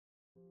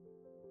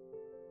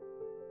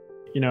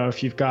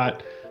if you've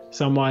got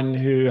someone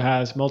who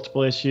has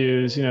multiple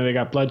issues, they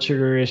got blood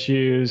sugar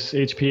issues,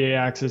 HPA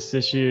axis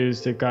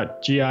issues, they've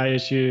got GI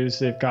issues,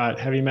 they've got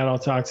heavy metal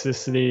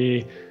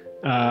toxicity,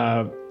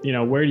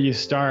 where do you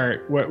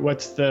start?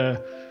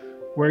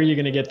 Where are you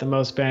going to get the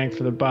most bang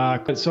for the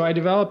buck? So I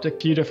developed a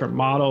few different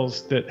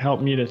models that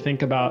helped me to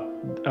think about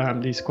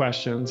these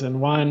questions. And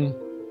one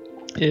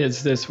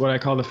is this, what I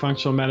call the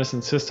functional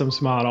medicine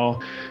systems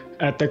model.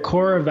 At the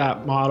core of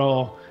that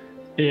model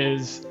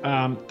is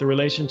the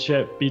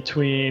relationship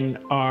between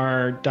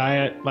our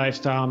diet,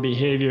 lifestyle, and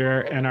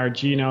behavior and our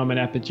genome and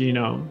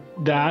epigenome.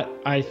 That,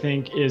 I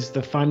think, is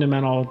the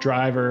fundamental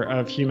driver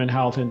of human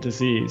health and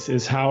disease,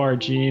 is how our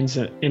genes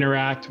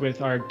interact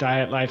with our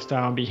diet,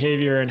 lifestyle, and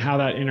behavior, and how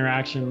that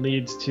interaction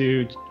leads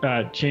to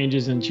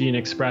changes in gene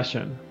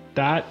expression.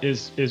 That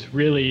is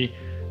really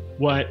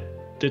what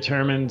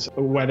determines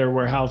whether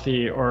we're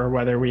healthy or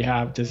whether we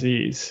have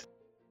disease.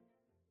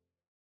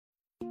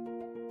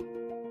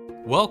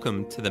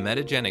 Welcome to the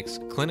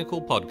Metagenics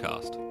Clinical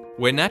Podcast,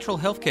 where natural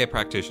healthcare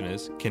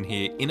practitioners can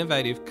hear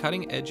innovative,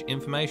 cutting-edge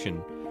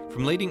information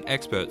from leading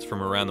experts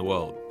from around the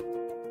world.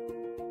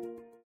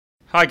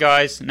 Hi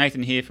guys,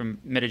 Nathan here from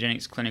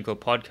Metagenics Clinical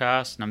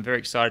Podcast, and I'm very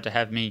excited to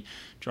have me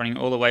joining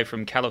all the way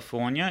from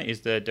California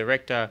is the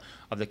Director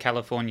of the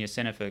California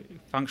Center for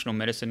Functional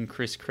Medicine,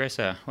 Chris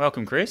Kresser.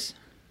 Welcome, Chris.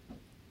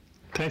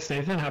 Thanks,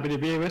 Nathan. Happy to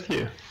be with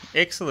you.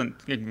 Excellent.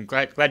 I'm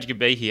glad you could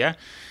be here.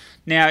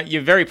 Now,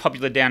 you're very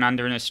popular down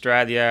under in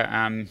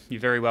Australia. You're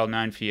very well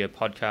known for your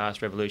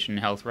podcast, Revolution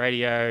Health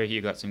Radio.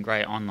 You've got some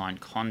great online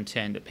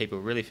content that people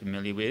are really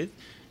familiar with.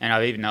 And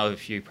I even know of a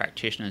few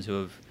practitioners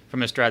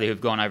from Australia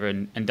who've gone over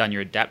and done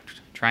your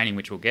ADAPT training,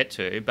 which we'll get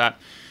to. But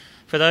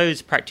for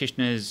those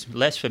practitioners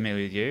less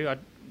familiar with you, I'd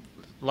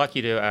like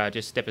you to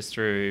just step us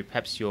through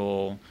perhaps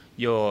your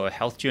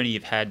health journey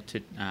you've had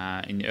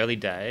in the early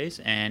days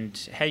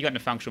and how you got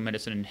into functional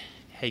medicine and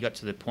how you got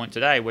to the point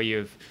today where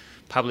you've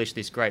published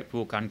this great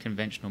book,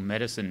 Unconventional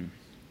Medicine.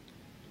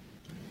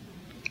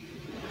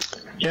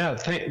 Yeah,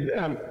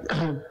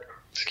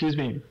 excuse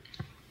me.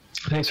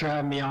 Thanks for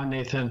having me on,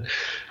 Nathan.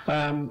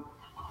 When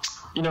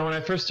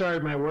I first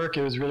started my work,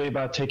 it was really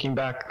about taking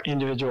back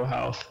individual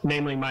health,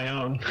 namely my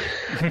own,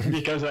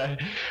 because I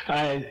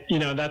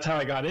that's how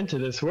I got into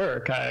this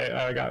work.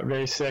 I got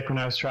very sick when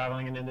I was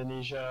traveling in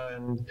Indonesia,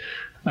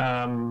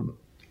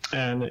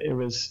 and it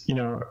was,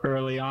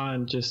 early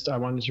on, just I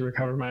wanted to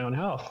recover my own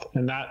health.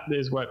 And that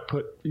is what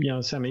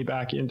sent me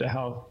into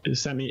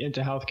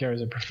healthcare as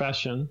a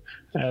profession,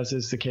 as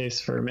is the case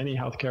for many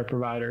healthcare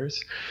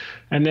providers.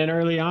 And then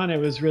early on,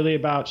 it was really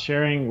about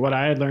sharing what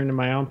I had learned in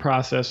my own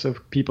process so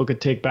people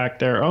could take back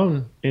their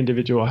own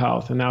individual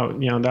health. And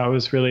that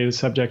was really the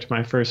subject of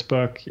my first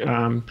book,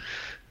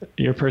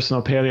 Your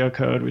Personal Paleo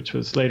Code, which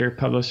was later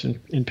published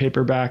in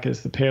paperback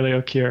as The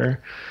Paleo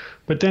Cure.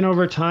 But then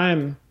over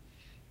time,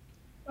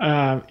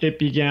 it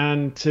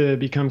began to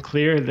become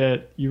clear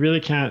that you really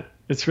can't,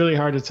 it's really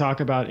hard to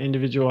talk about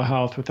individual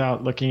health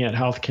without looking at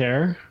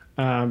healthcare,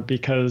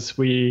 because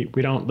we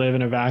don't live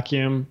in a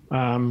vacuum.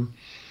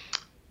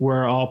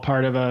 We're all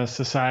part of a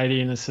society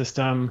and a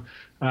system,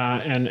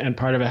 and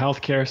part of a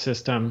healthcare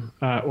system,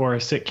 or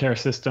a sick care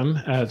system,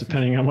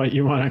 depending on what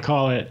you want to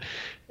call it.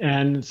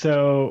 And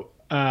so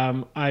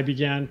I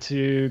began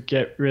to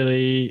get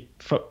really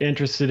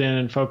interested in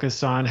and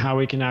focused on how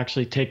we can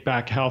actually take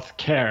back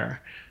healthcare.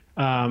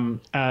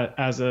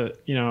 As a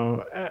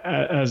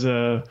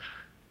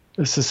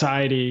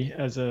society,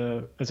 as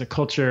a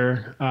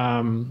culture,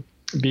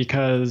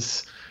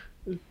 because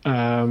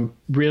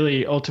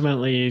really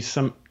ultimately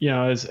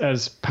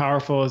as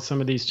powerful as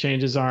some of these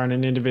changes are on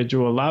an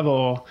individual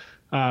level,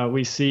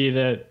 we see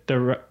that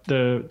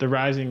the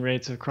rising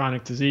rates of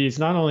chronic disease,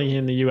 not only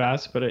in the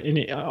U.S. but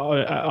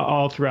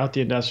all throughout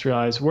the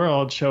industrialized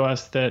world, show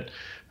us that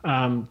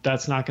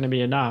that's not going to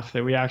be enough,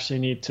 that we actually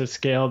need to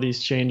scale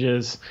these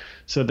changes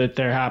so that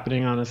they're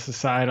happening on a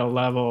societal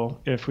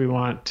level if we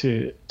want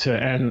to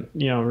end,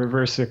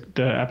 reverse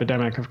the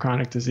epidemic of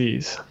chronic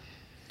disease.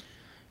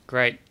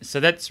 Great. So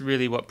that's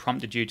really what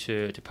prompted you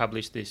to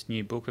publish this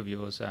new book of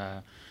yours,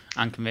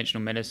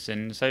 Unconventional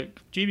Medicine. So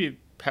do you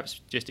perhaps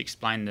just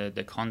explain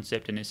the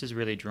concept? And this is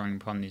really drawing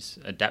upon this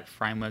ADAPT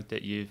framework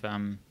that you've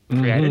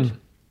created. Mm-hmm.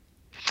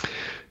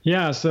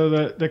 Yeah, so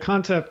the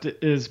concept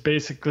is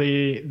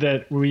basically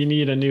that we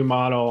need a new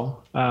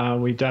model.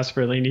 We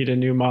desperately need a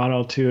new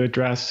model to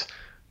address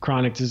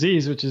chronic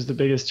disease, which is the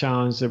biggest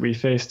challenge that we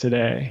face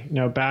today.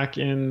 Back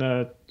in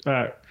the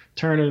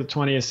turn of the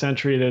 20th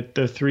century,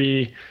 the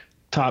three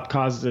top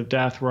causes of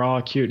death were all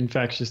acute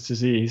infectious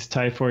disease: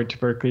 typhoid,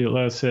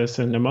 tuberculosis,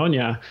 and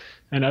pneumonia.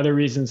 And other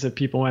reasons that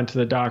people went to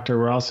the doctor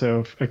were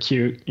also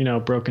acute,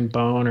 broken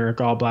bone or a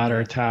gallbladder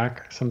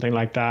attack, something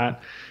like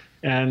that.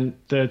 And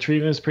the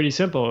treatment is pretty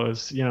simple. It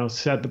was,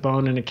 set the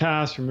bone in a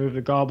cast, remove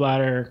the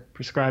gallbladder,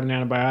 prescribe an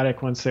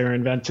antibiotic once they were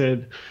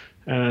invented.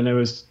 And it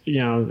was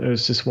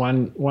just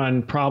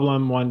one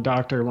problem, one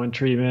doctor, one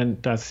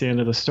treatment. That's the end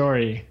of the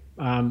story.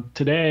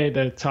 Today,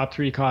 the top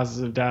three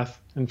causes of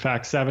death, in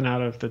fact, 7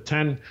 out of the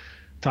 10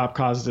 top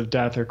causes of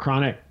death are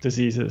chronic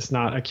diseases,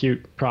 not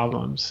acute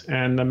problems.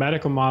 And the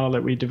medical model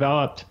that we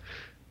developed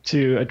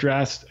to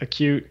address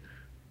acute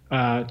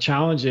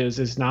challenges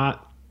is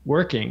not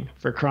working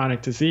for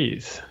chronic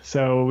disease.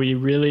 So we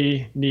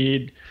really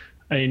need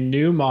a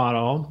new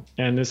model,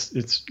 and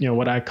it's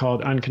what I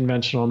called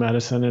unconventional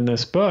medicine in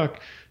this book,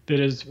 that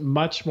is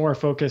much more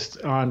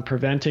focused on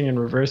preventing and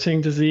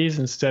reversing disease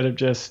instead of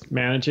just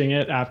managing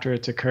it after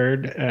it's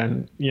occurred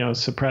and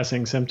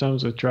suppressing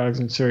symptoms with drugs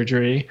and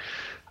surgery.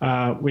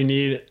 We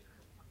need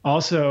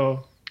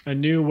also a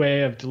new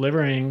way of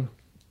delivering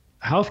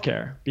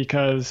healthcare,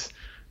 because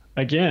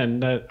again,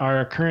 that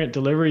our current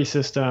delivery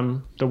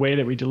system, the way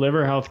that we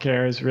deliver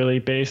healthcare, is really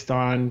based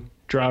on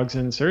drugs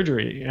and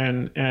surgery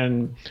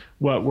and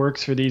what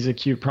works for these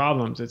acute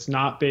problems. It's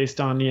not based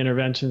on the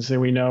interventions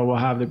that we know will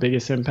have the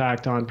biggest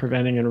impact on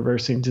preventing and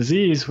reversing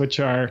disease, which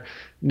are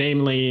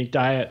namely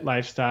diet,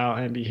 lifestyle,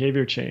 and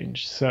behavior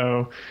change.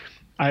 So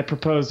I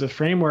proposed a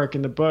framework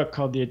in the book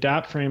called the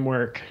ADAPT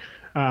framework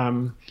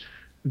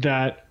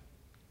that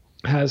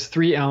has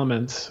 3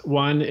 elements.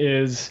 One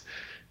is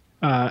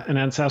an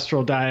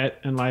ancestral diet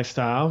and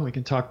lifestyle. We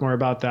can talk more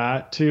about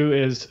that. 2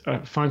 is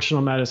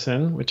functional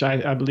medicine, which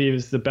I believe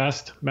is the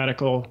best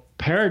medical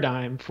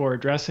paradigm for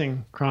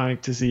addressing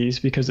chronic disease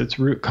because it's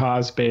root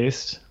cause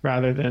based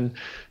rather than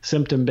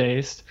symptom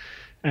based.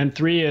 And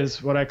 3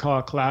 is what I call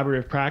a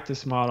collaborative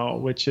practice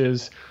model, which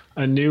is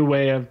a new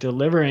way of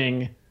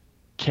delivering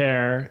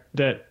care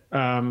that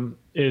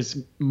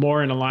is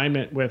more in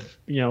alignment with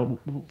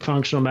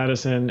functional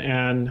medicine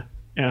and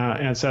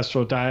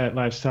ancestral diet,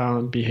 lifestyle,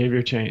 and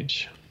behavior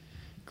change.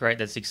 Great,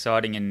 that's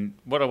exciting. And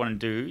what I want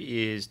to do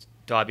is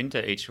dive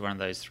into each one of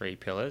those 3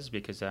 pillars,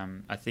 because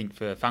I think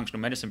for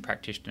functional medicine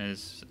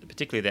practitioners,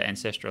 particularly the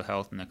ancestral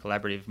health and the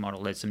collaborative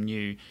model, there's some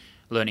new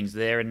learnings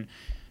there. And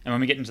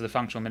when we get into the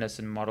functional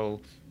medicine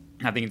model,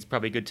 I think it's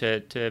probably good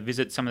to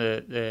visit some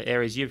of the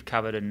areas you've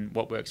covered and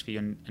what works for you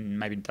and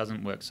maybe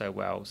doesn't work so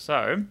well.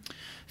 So,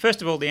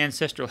 first of all, the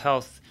ancestral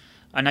health.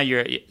 I know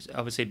you're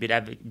obviously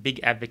a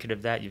big advocate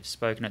of that. You've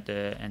spoken at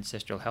the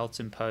Ancestral Health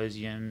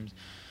Symposiums.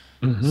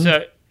 Mm-hmm.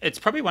 So it's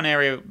probably one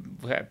area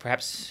where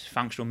perhaps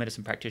functional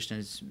medicine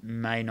practitioners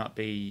may not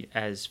be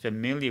as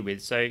familiar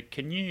with. So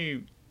can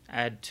you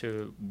add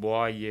to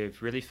why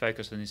you've really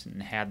focused on this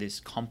and how this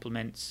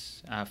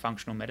complements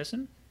functional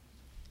medicine?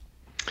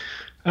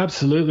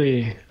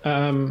 Absolutely.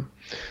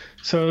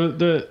 So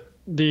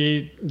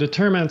the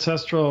term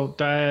ancestral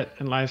diet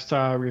and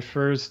lifestyle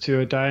refers to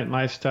a diet and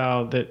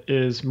lifestyle that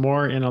is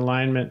more in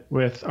alignment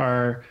with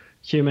our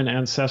human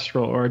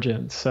ancestral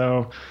origins.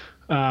 So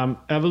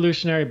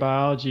evolutionary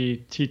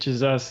biology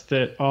teaches us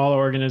that all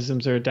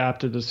organisms are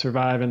adapted to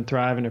survive and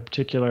thrive in a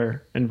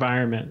particular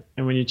environment.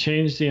 And when you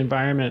change the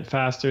environment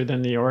faster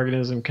than the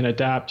organism can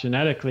adapt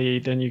genetically,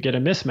 then you get a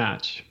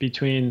mismatch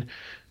between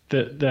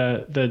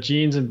the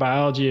genes and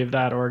biology of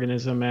that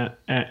organism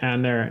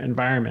and their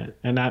environment.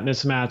 And that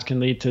mismatch can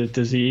lead to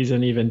disease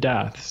and even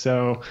death.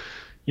 So,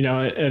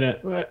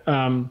 at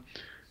a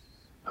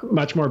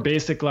much more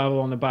basic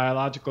level in the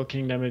biological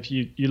kingdom, if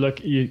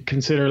you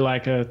consider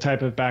like a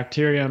type of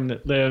bacterium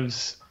that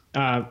lives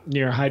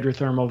near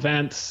hydrothermal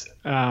vents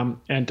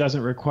and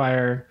doesn't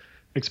require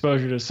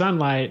exposure to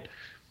sunlight,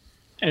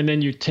 and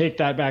then you take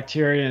that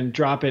bacteria and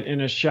drop it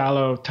in a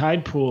shallow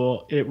tide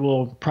pool, it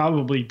will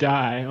probably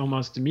die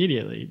almost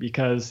immediately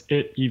because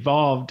it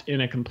evolved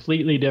in a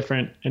completely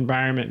different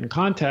environment and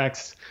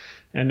context.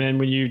 And then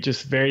when you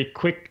just very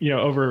quick,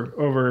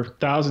 over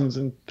thousands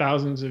and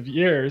thousands of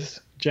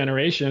years,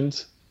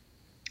 generations,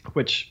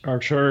 which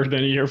are shorter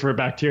than a year for a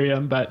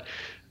bacterium, but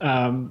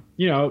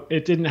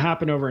it didn't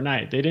happen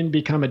overnight. They didn't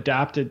become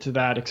adapted to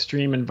that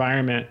extreme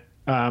environment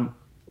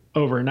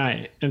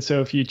overnight. And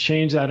so if you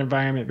change that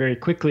environment very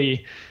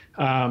quickly,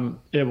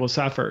 it will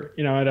suffer.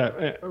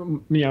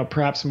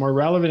 Perhaps a more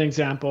relevant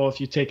example, if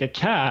you take a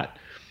cat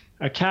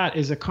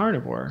is a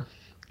carnivore.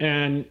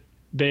 And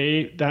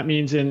that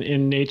means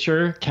in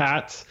nature,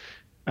 cats,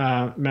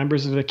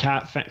 members of the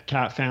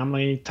cat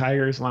family,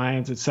 tigers,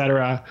 lions,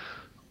 etc.,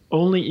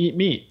 only eat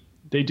meat.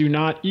 They do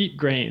not eat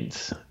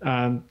grains.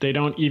 They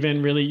don't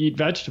even really eat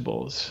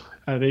vegetables.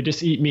 They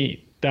just eat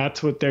meat.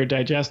 That's what their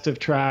digestive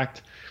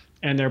tract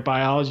and their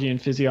biology and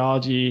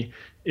physiology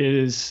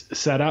is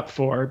set up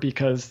for,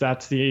 because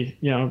that's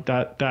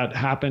that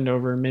happened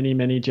over many,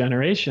 many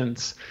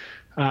generations.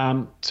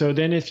 So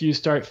then if you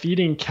start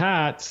feeding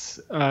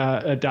cats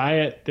a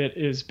diet that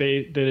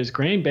is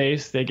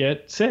grain-based, they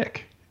get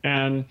sick.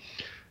 And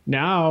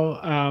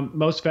now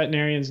most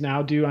veterinarians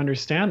now do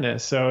understand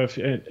this. So if,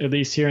 at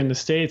least here in the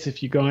States,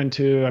 if you go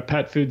into a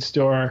pet food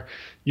store,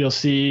 you'll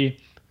see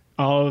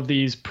all of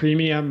these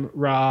premium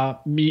raw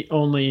meat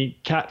only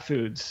cat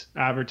foods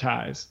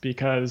advertised,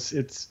 because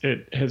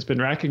it has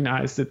been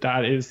recognized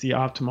that is the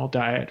optimal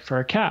diet for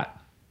a cat.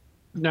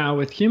 Now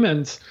with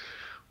humans,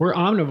 we're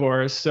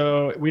omnivores,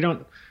 so we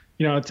don't,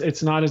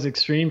 it's not as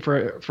extreme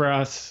for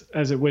us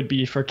as it would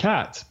be for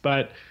cats.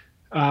 But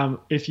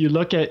if you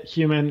look at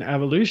human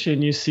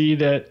evolution, you see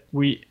that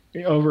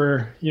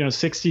over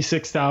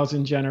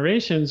 66,000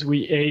 generations,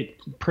 we ate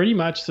pretty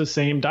much the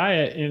same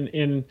diet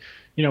in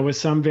with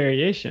some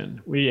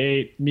variation. We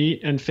ate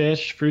meat and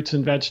fish, fruits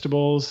and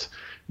vegetables,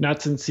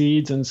 nuts and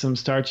seeds, and some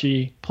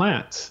starchy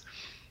plants.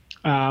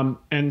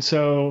 And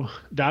so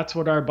that's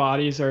what our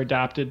bodies are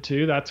adapted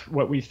to. That's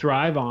what we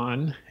thrive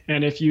on.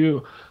 And if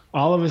you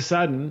all of a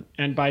sudden,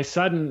 and by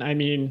sudden, I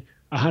mean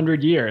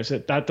 100 years,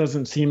 that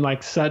doesn't seem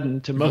like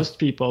sudden to most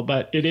people,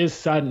 but it is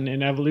sudden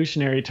in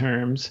evolutionary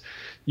terms.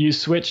 You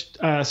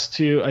switched us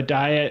to a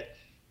diet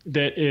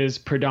that is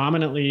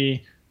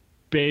predominantly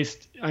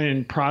based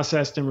in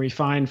processed and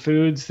refined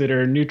foods that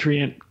are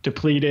nutrient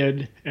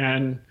depleted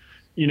and,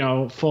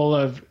 full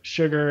of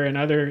sugar and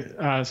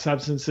other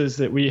substances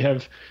that we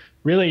have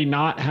really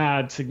not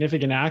had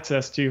significant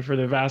access to for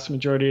the vast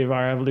majority of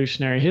our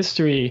evolutionary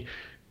history.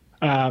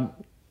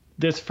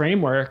 This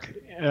framework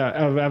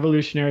of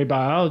evolutionary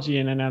biology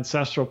in an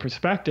ancestral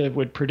perspective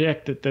would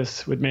predict that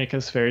this would make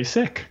us very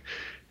sick.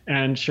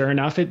 And sure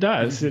enough, it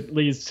does. It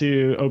leads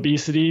to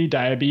obesity,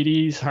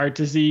 diabetes, heart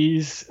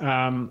disease,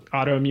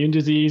 autoimmune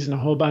disease, and a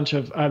whole bunch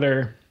of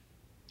other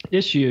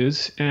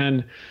issues.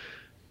 And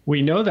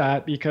we know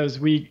that because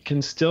we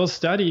can still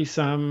study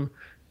some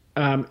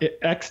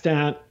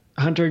extant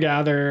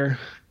hunter-gatherer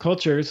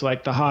cultures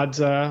like the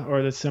Hadza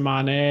or the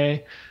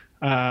Tsimane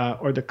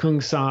or the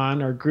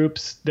Kungsan, or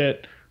groups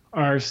that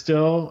are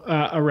still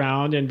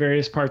around in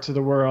various parts of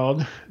the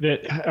world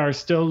that are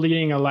still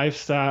leading a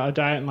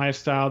diet and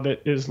lifestyle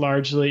that is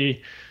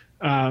largely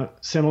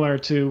similar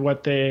to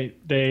what they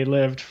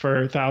lived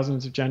for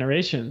thousands of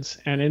generations.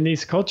 And in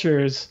these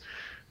cultures,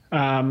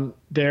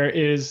 there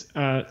is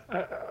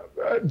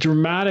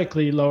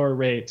dramatically lower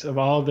rates of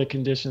all of the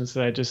conditions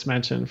that I just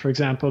mentioned. For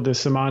example, the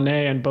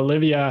Tsimane in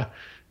Bolivia,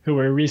 who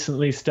were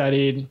recently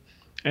studied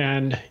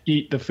and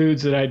eat the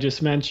foods that I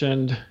just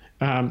mentioned.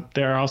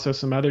 There are also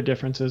some other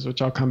differences,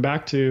 which I'll come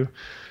back to.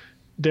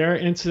 Their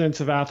incidence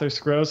of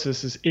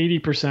atherosclerosis is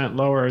 80%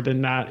 lower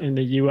than that in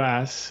the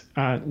US.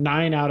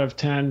 9 out of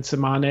 10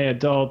 Tsimane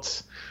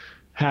adults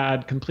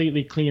had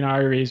completely clean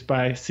arteries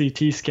by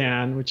CT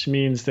scan, which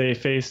means they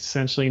faced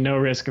essentially no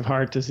risk of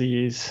heart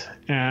disease.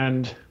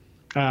 And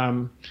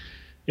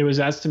it was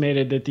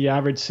estimated that the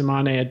average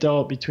Tsimane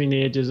adult between the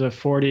ages of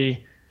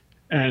 40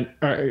 and,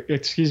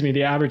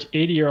 the average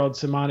 80-year-old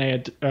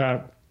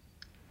Tsimane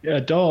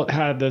adult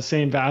had the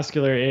same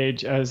vascular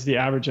age as the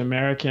average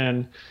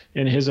American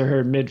in his or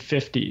her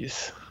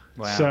mid-50s.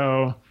 Wow.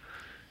 So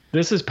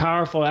this is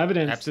powerful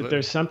evidence Absolutely. that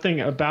there's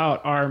something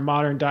about our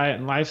modern diet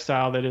and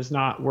lifestyle that is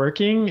not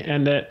working,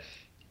 and that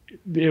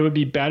it would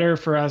be better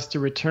for us to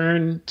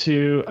return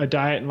to a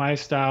diet and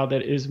lifestyle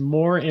that is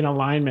more in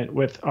alignment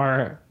with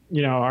our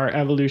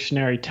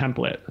evolutionary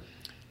template.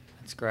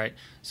 That's great.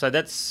 So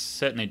that's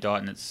certainly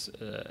diet, and it's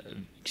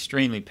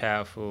extremely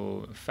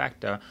powerful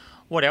factor.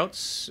 What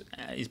else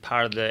is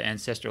part of the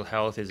ancestral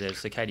health? Is there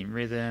circadian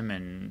rhythm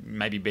and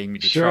maybe being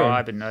with your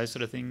tribe and those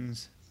sort of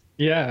things?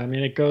 Yeah, I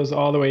mean, it goes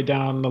all the way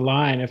down the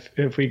line.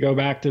 If we go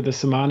back to the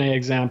Tsimane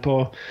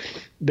example,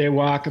 they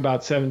walk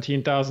about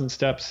 17,000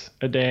 steps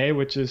a day,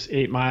 which is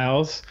 8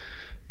 miles.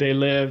 They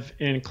live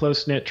in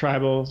close-knit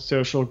tribal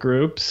social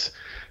groups.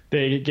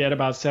 They get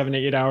about 7 to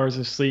 8 hours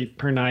of sleep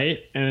per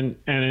night, and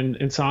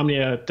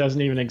insomnia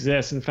doesn't even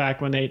exist. In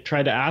fact, when they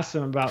tried to ask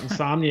them about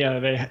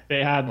insomnia,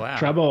 they had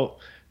trouble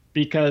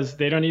because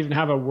they don't even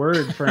have a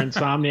word for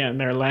insomnia in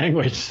their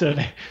language. So,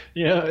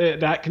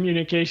 that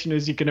communication,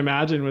 as you can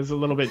imagine, was a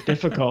little bit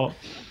difficult.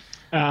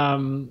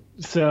 And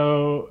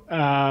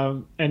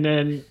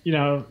then,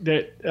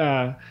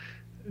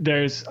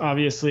 there's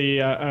obviously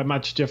a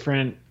much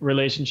different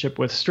relationship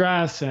with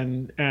stress,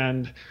 and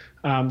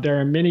there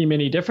are many,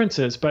 many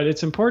differences. But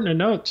it's important to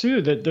note,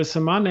 too, that the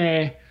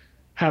Tsimane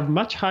have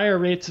much higher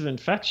rates of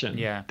infection.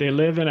 Yeah. They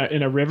live in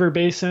a river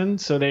basin,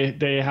 so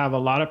they have a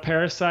lot of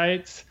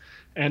parasites.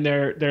 And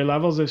their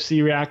levels of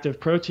C-reactive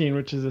protein,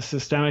 which is a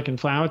systemic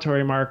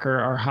inflammatory marker,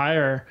 are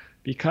higher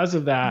because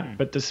of that.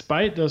 But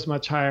despite those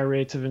much higher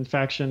rates of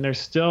infection, they're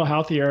still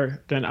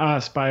healthier than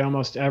us by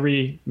almost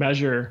every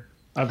measure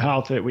of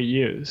health that we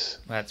use.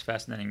 That's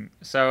fascinating.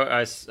 So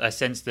I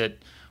sense that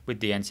with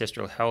the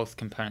ancestral health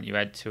component you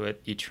add to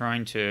it, you're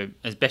trying to,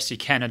 as best you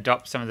can,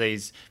 adopt some of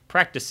these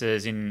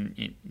practices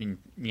in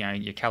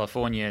your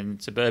California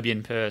and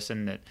suburban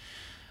person that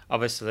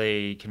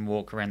obviously can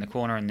walk around the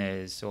corner and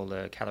there's all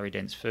the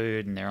calorie-dense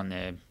food and they're on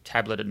their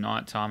tablet at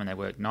night time and they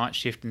work night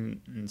shift and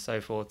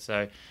so forth.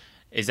 So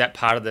is that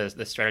part of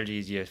the strategy,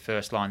 is your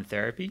first-line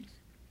therapy?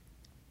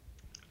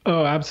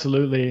 Oh,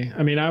 absolutely.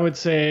 I mean, I would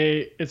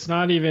say it's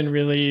not even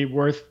really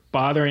worth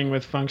bothering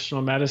with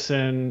functional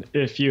medicine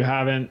if you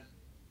haven't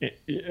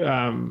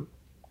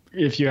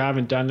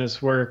done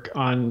this work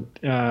on,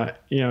 diet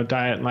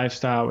and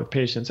lifestyle with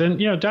patients. And,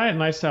 diet and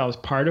lifestyle is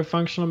part of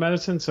functional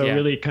medicine. So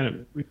really kind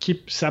of we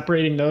keep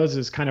separating those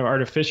as kind of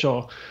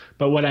artificial.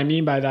 But what I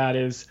mean by that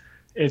is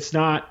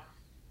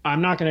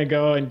I'm not going to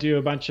go and do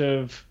a bunch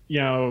of,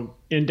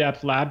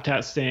 in-depth lab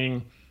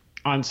testing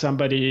on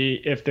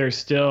somebody if they're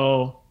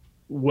still,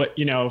 what,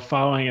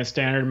 following a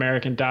standard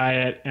American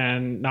diet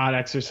and not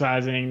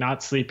exercising,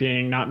 not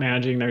sleeping, not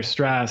managing their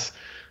stress,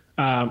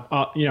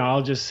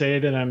 I'll just say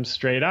to them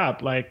straight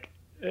up, like,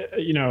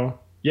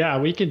 yeah,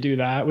 we can do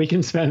that. We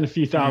can spend a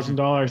few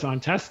 $1,000s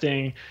on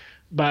testing,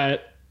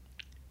 but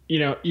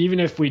even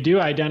if we do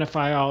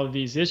identify all of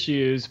these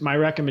issues, my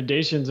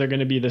recommendations are going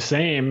to be the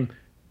same,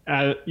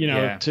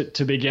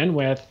 to begin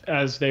with,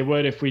 as they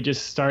would if we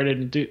just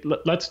started and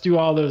let's do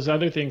all those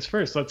other things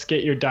first. Let's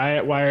get your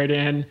diet wired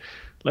in.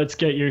 Let's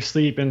get your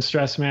sleep and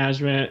stress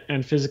management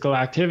and physical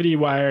activity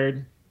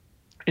wired.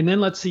 And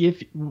then let's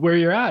see where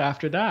you're at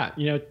after that.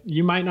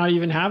 You might not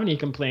even have any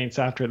complaints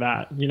after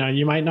that.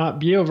 You might not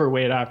be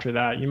overweight after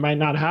that. You might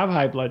not have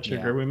high blood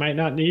sugar. Yeah. We might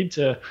not need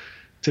to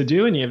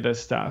do any of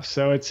this stuff.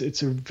 So it's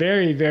a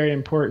very, very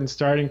important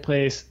starting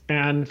place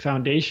and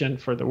foundation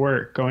for the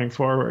work going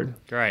forward.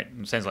 Great.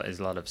 It sounds like there's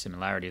a lot of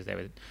similarities there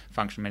with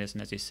functional medicine,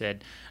 as you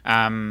said.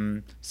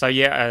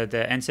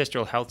 The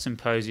Ancestral Health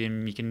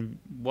Symposium, you can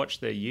watch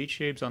the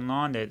YouTubes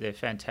online. They're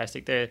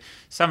fantastic.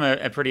 Some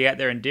are pretty out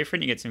there and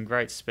different. You get some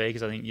great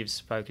speakers. I think you've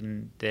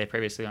spoken there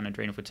previously on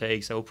adrenal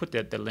fatigue. So we'll put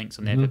the links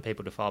on there for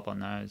people to follow up on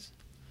those.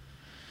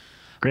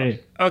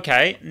 Great.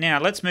 Okay, now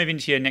let's move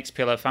into your next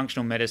pillar,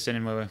 functional medicine,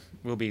 and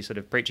we'll be sort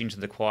of preaching to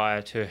the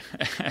choir to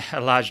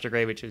a large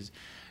degree, which is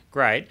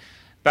great.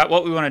 But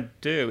what we want to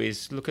do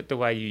is look at the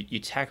way you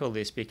tackle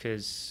this,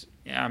 because,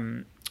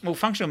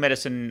 functional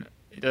medicine,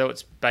 though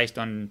it's based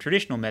on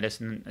traditional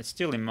medicine, it's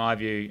still, in my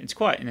view, it's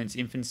quite in its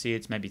infancy.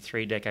 It's maybe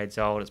 3 decades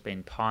old. It's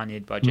been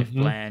pioneered by Jeff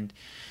Bland.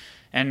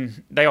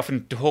 And they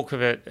often talk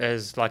of it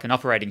as like an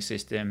operating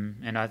system,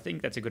 and I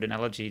think that's a good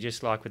analogy.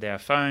 Just like with our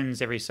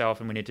phones, every so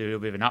often we need to do a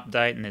bit of an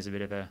update, and there's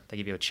they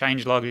give you a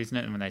change log, isn't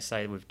it? And when they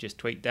say we've just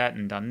tweaked that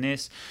and done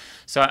this.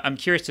 So I'm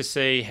curious to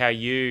see how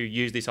you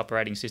use this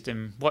operating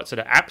system. What sort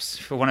of apps,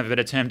 for want of a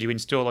better term, do you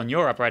install on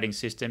your operating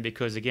system?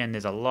 Because again,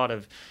 there's a lot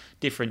of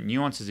different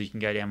nuances you can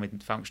go down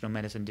with functional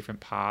medicine, different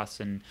paths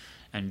and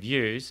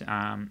views.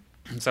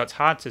 So it's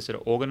hard to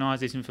sort of organise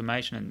this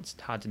information, and it's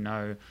hard to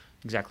know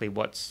exactly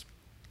what's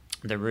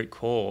the root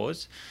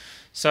cause.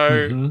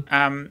 So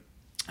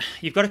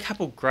you've got a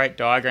couple great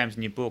diagrams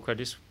in your book. I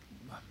just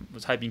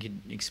was hoping you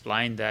could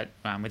explain that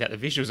without the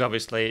visuals,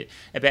 obviously,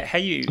 about how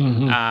you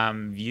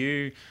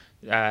view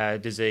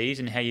disease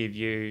and how you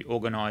view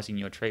organising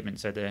your treatment.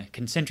 So the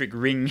concentric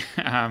ring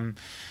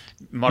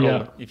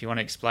model, if you want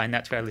to explain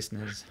that to our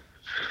listeners.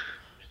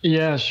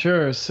 Yeah,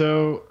 sure.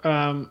 So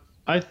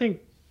I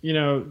think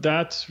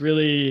that's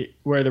really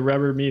where the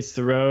rubber meets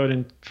the road,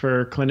 and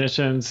for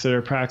clinicians that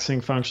are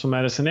practicing functional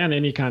medicine, and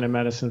any kind of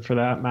medicine for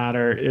that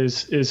matter,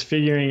 is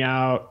figuring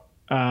out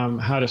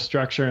how to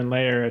structure and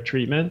layer a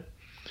treatment.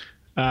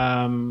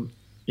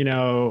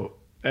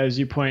 As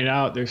you point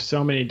out, there's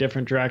so many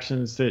different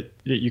directions that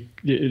you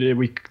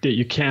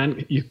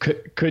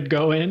could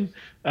go in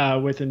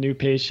with a new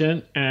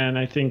patient, and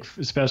I think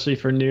especially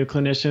for new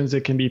clinicians,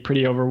 it can be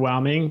pretty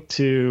overwhelming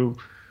to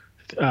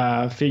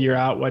figure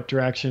out what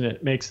direction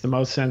it makes the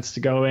most sense to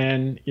go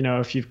in.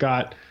 If you've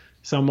got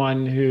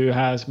someone who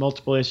has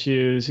multiple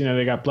issues,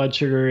 they got blood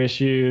sugar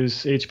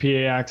issues,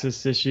 HPA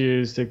axis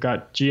issues, they've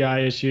got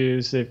GI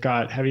issues, they've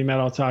got heavy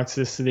metal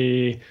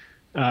toxicity.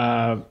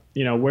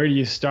 Where do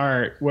you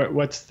start? Where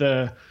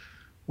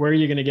are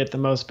you going to get the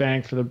most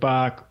bang for the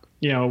buck?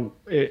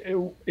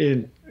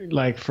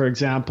 Like, for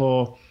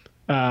example,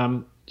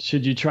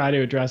 should you try to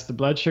address the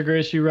blood sugar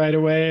issue right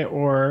away,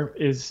 or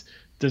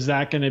does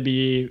that going to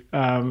be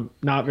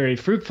not very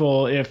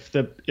fruitful if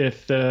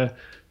the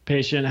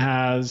patient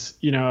has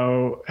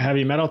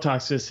heavy metal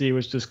toxicity,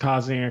 which is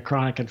causing a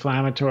chronic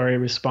inflammatory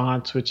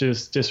response, which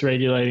is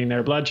dysregulating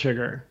their blood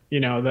sugar?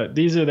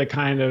 These are the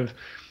kind of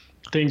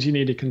things you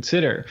need to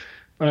consider.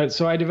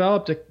 So I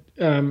developed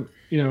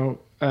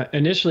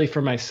initially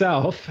for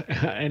myself,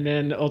 and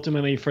then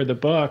ultimately for the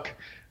book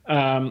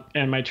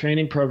and my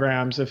training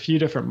programs, a few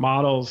different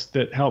models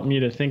that help me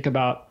to think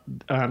about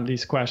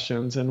these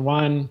questions. And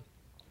one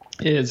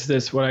is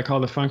this, what I call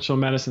the functional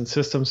medicine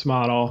systems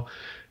model.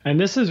 And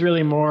this is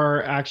really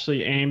more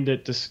actually aimed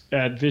at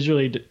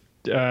visually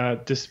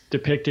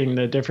depicting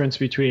the difference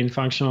between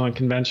functional and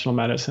conventional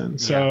medicine.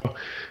 So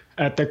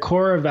at the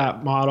core of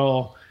that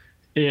model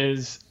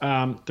is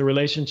the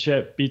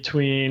relationship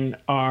between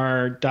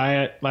our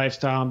diet,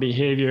 lifestyle, and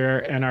behavior,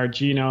 and our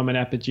genome and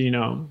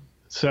epigenome.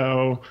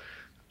 So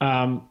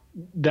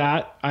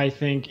that, I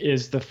think,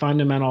 is the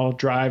fundamental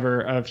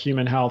driver of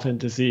human health and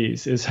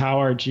disease, is how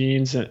our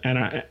genes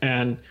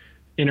and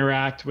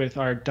interact with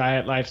our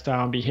diet,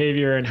 lifestyle, and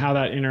behavior, and how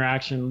that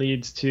interaction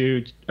leads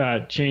to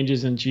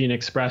changes in gene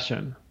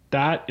expression.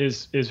 That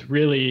is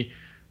really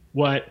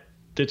what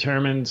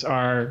determines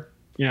our,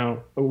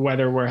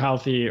 whether we're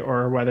healthy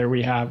or whether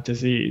we have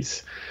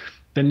disease.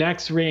 The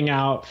next ring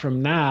out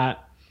from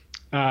that,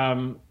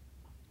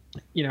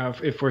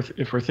 if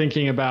we're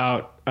thinking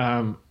about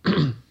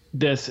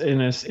this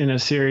in a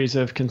series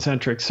of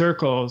concentric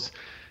circles,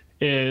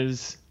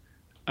 is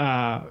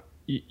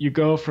you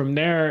go from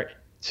there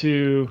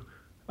to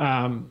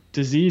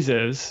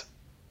diseases,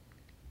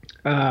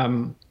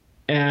 and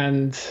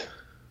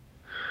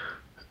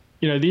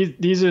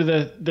these are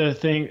the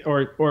thing,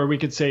 or we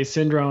could say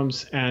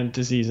syndromes and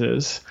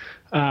diseases.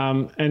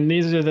 And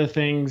these are the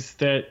things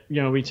that,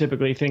 we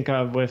typically think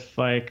of with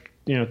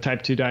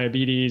type 2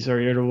 diabetes or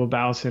irritable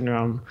bowel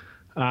syndrome.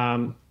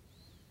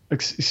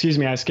 Excuse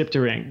me, I skipped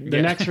a ring.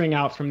 The next ring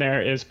out from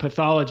there is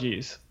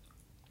pathologies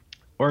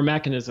or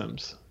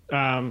mechanisms.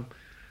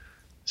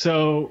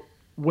 So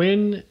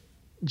when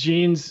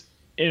genes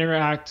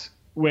interact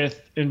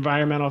with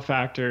environmental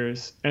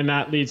factors and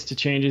that leads to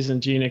changes in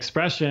gene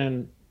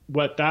expression,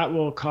 what that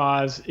will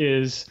cause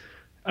is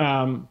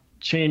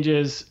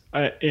changes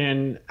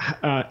in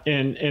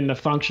the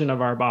function of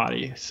our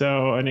body.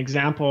 So an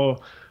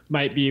example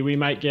might be we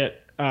might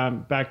get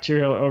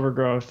bacterial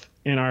overgrowth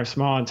in our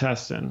small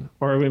intestine,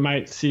 or we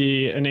might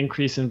see an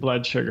increase in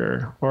blood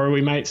sugar, or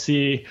we might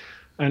see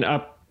an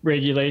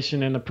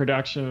upregulation in the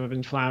production of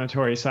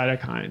inflammatory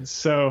cytokines.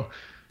 So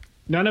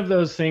none of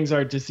those things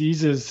are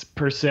diseases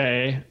per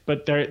se,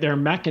 but they're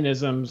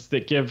mechanisms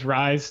that give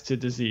rise to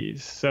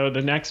disease. So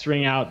the next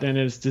ring out then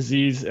is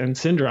disease and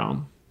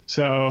syndrome.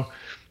 So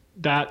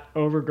that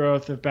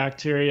overgrowth of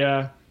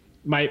bacteria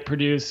might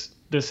produce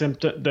the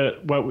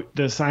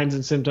signs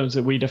and symptoms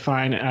that we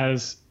define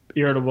as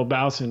irritable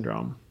bowel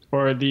syndrome,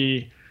 or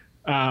the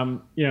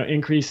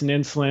increase in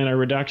insulin or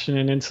reduction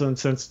in insulin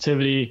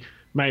sensitivity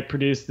might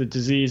produce the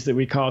disease that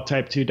we call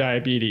type 2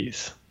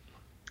 diabetes.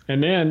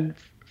 And then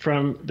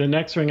from the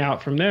next ring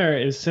out from there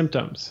is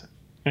symptoms,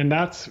 and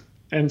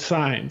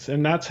signs,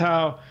 and that's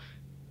how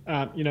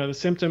the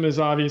symptom is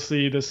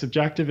obviously the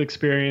subjective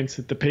experience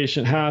that the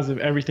patient has of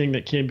everything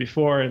that came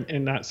before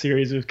in that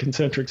series of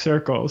concentric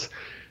circles.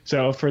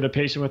 So for the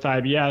patient with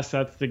IBS,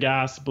 that's the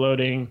gas,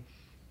 bloating,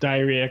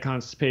 diarrhea,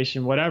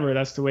 constipation, whatever.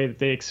 That's the way that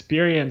they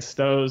experience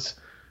those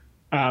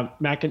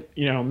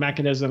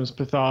mechanisms,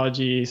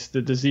 pathologies,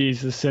 the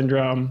disease, the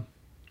syndrome,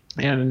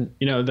 and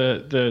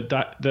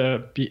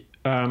the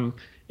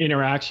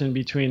interaction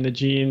between the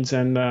genes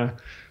and the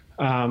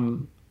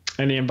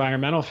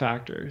environmental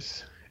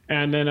factors.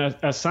 And then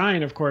a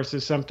sign, of course,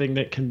 is something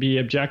that can be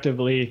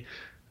objectively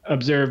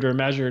observed or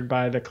measured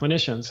by the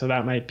clinician. So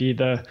that might be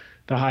the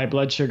high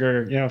blood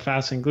sugar,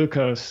 fasting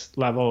glucose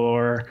level,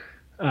 or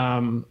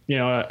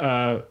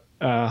a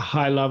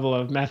high level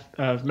of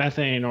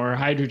methane or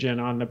hydrogen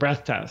on the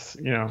breath test,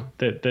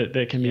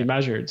 that can be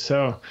measured.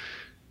 So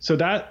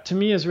that to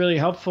me is really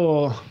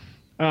helpful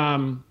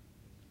in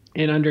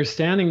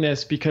understanding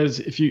this, because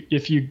if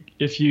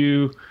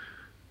you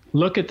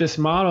look at this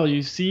model,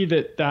 you see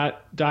that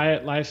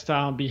diet,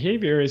 lifestyle, and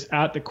behavior is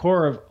at the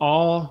core of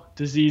all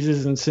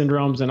diseases and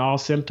syndromes and all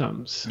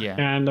symptoms. Yeah.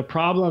 And the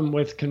problem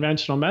with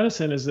conventional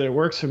medicine is that it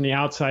works from the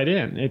outside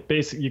in. It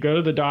basically, you go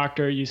to the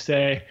doctor,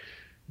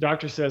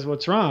 doctor says,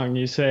 "What's wrong?"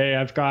 You say,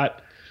 I've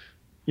got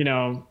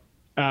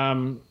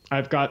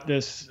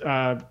this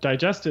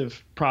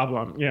digestive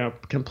problem,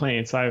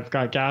 complaints. I've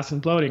got gas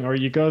and bloating. Or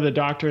you go to the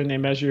doctor and they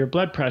measure your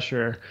blood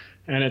pressure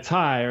and it's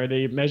high, or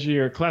they measure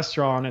your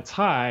cholesterol and it's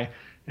high.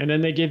 And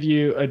then they give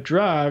you a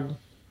drug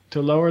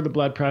to lower the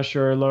blood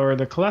pressure or lower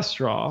the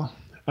cholesterol.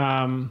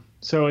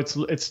 So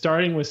it's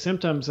starting with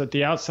symptoms at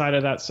the outside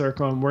of that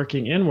circle and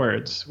working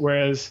inwards.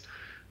 Whereas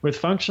with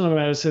functional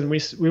medicine,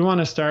 we want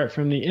to start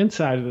from the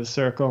inside of the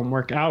circle and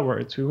work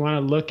outwards. We want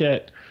to look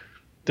at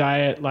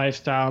diet,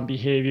 lifestyle,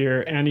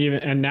 behavior,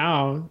 and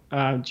now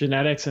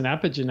genetics and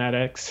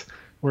epigenetics.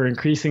 We're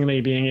increasingly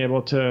being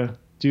able to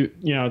do,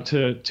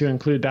 to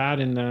include that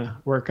in the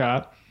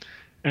workup.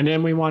 And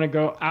then we want to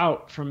go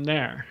out from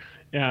there,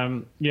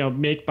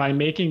 by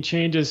making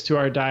changes to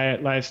our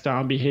diet,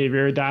 lifestyle, and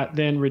behavior. That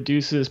then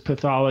reduces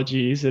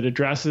pathologies. It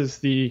addresses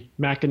the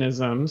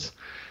mechanisms,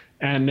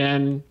 and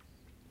then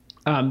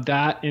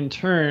that in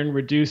turn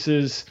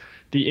reduces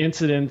the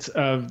incidence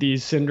of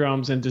these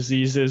syndromes and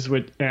diseases,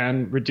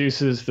 and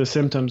reduces the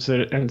symptoms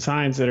and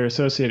signs that are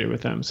associated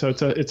with them. So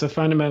it's a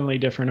fundamentally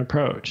different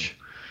approach.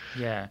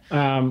 Yeah.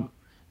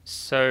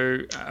 So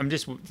I'm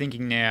just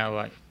thinking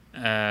now,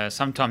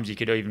 sometimes you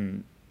could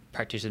even,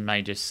 practitioners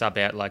may just sub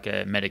out like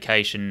a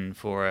medication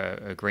for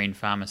a green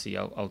pharmacy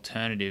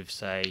alternative,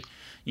 say,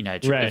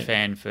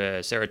 tryptophan for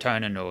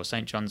serotonin or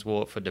St. John's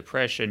wort for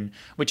depression,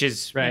 which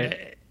is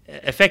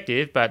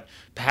effective, but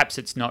perhaps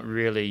it's not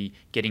really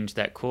getting to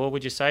that core.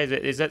 Would you say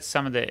is that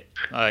some of the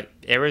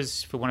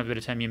errors, for want of a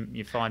better term,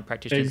 you find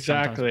practitioners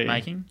sometimes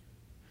making?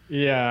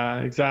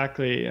 Yeah,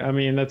 exactly. I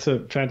mean, that's a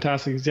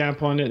fantastic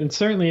example, and it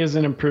certainly is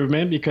an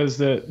improvement,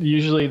 because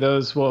usually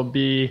those will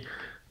be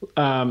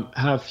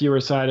have fewer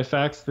side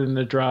effects than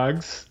the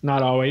drugs.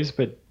 Not always,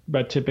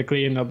 but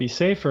typically, and they'll be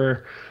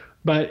safer.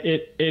 But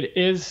it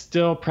is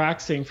still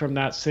practicing from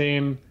that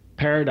same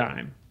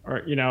paradigm,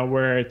 or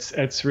where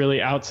it's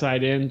really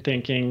outside in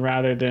thinking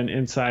rather than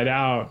inside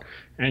out,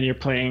 and you're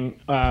playing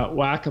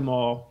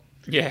whack-a-mole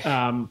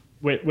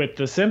with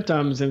the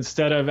symptoms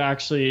instead of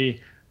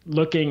actually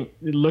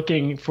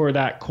looking for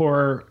that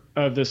core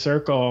of the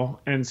circle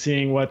and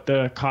seeing what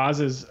the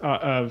causes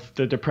of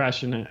the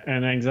depression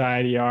and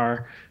anxiety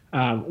are.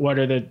 What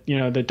are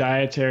the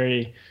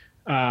dietary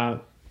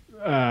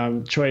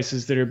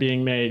choices that are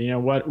being made.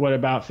 What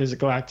about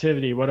physical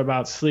activity? What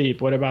about sleep?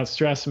 What about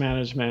stress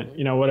management?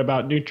 What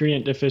about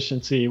nutrient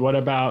deficiency? What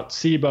about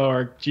SIBO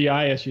or GI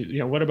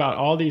issues? What about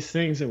all these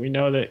things that we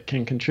know that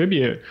can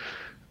contribute?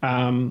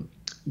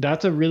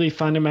 That's a really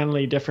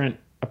fundamentally different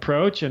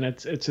approach, and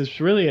it's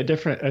really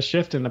a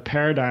shift in the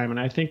paradigm. And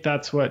I think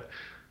that's what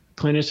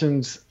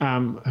clinicians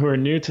who are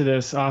new to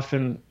this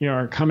often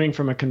are coming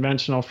from a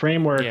conventional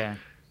framework. Yeah.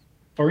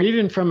 Or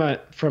even from an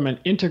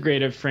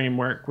integrative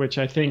framework, which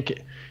I think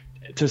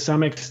to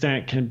some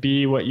extent can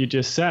be what you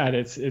just said.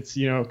 It's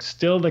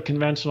still the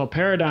conventional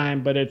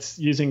paradigm, but it's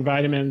using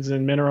vitamins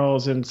and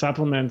minerals and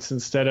supplements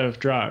instead of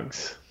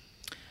drugs.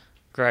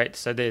 Great.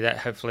 So that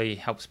hopefully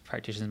helps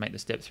practitioners make the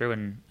step through.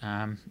 And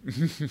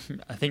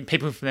I think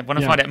people want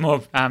to find out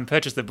more,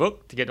 purchase the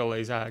book to get all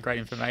these great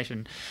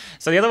information.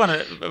 So the other one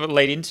that we'll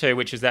lead into,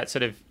 which is that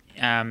sort of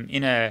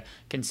inner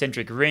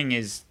concentric ring,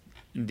 is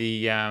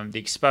the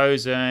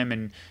exposome.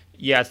 And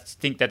I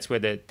think that's where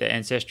the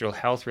ancestral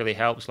health really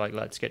helps. Like,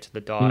 let's get to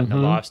the diet and the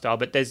lifestyle.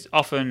 But there's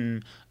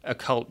often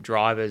occult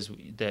drivers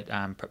that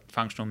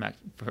functional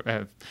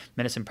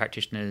medicine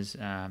practitioners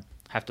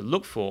have to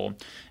look for.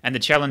 And the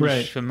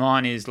challenge for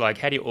mine is, like,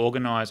 how do you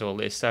organize all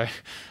this? So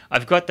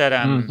I've got that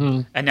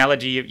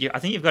analogy. I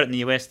think you've got it in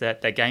the US,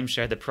 that game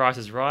show, The Price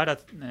is Right.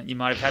 You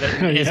might have had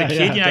it as a kid.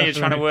 Definitely. You're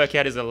trying to work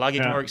out, is the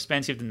luggage more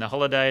expensive than the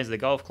holidays, the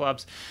golf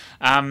clubs?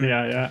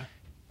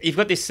 You've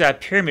got this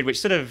pyramid, which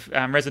sort of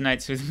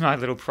resonates with my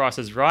little Price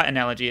is Right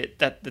analogy.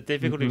 That the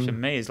difficulty for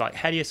me is, like,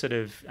 how do you sort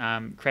of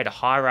create a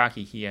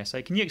hierarchy here?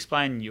 So can you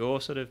explain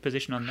your sort of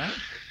position on that?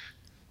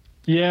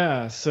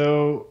 Yeah.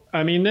 So,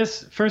 I mean,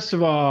 first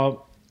of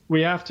all,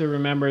 we have to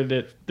remember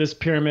that this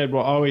pyramid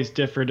will always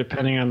differ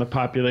depending on the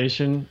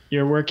population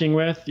you're working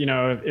with.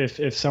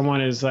 If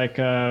someone is like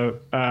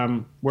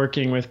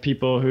working with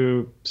people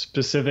who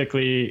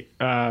specifically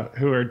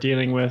who are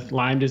dealing with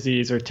Lyme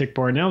disease or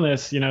tick-borne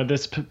illness,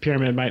 this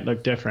pyramid might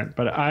look different.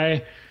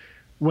 But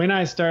when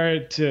I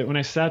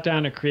sat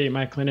down to create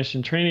my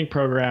clinician training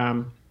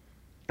program,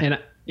 and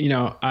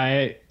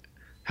I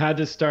had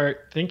to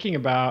start thinking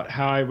about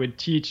how I would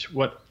teach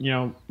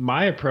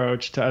my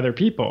approach to other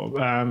people,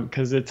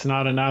 because it's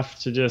not enough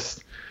to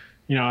just,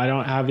 I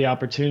don't have the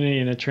opportunity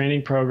in a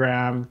training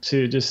program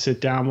to just sit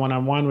down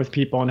one-on-one with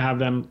people and have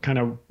them kind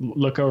of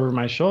look over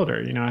my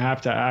shoulder. I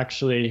have to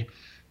actually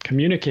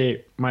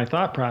communicate my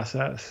thought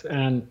process.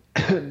 And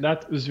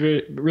that was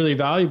really, really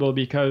valuable,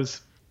 because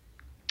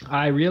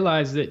I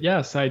realized that,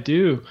 yes, I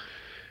do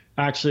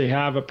actually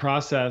have a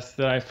process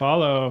that I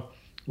follow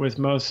with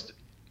most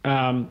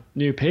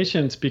new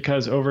patients,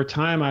 because over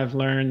time I've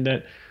learned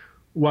that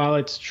while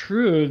it's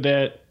true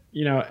that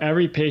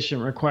every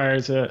patient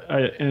requires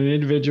an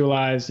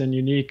individualized and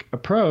unique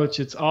approach,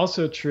 it's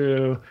also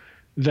true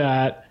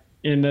that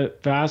in the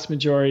vast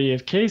majority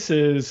of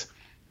cases,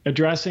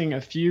 addressing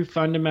a few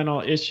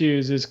fundamental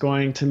issues is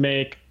going to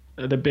make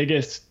the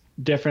biggest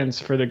difference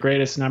for the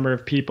greatest number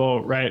of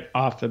people right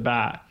off the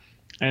bat.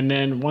 And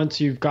then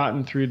once you've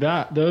gotten through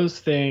those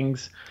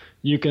things,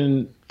 you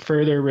can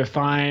further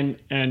refine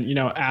and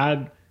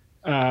add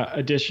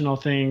additional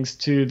things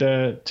to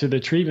the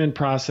treatment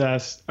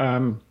process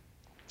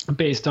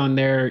based on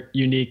their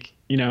unique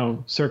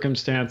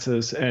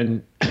circumstances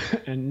and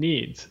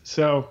needs.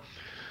 So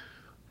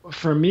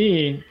for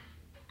me,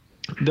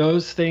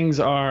 those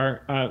things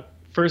are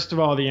first of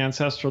all the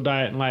ancestral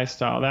diet and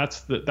lifestyle.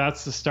 That's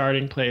the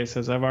starting place,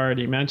 as I've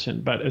already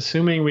mentioned. But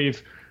assuming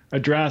we've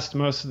addressed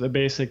most of the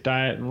basic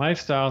diet and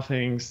lifestyle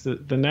things,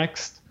 the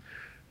next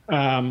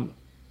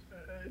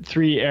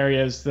three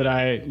areas that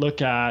I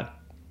look at,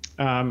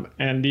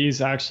 and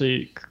these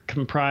actually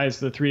comprise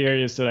the three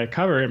areas that I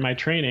cover in my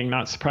training,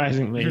 not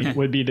surprisingly,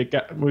 would be the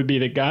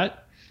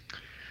gut,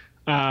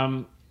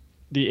 the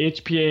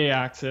HPA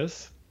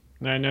axis.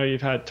 And I know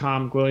you've had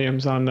Tom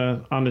Williams on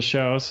the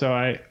show, so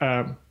I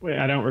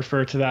don't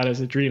refer to that as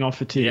adrenal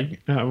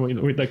fatigue. Yep.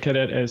 We look at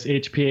it as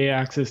HPA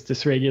axis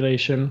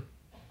dysregulation.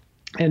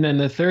 And then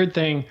the third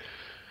thing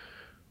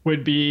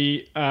would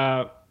be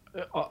a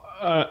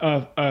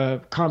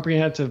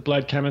comprehensive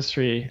blood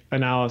chemistry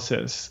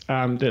analysis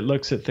that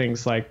looks at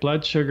things like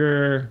blood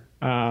sugar,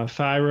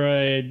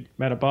 thyroid,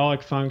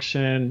 metabolic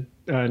function,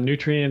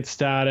 nutrient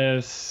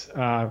status,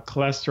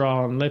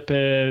 cholesterol and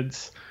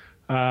lipids,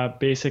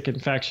 basic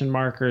infection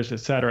markers, et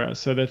cetera.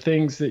 So the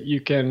things that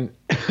you can,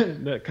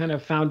 the kind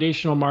of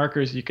foundational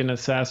markers you can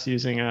assess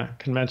using a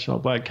conventional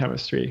blood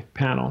chemistry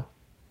panel.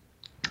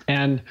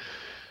 And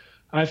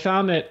I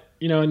found that,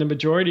 in the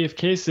majority of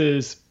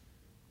cases,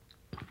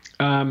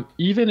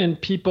 even in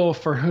people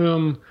for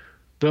whom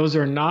those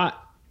are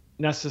not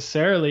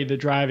necessarily the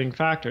driving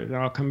factors,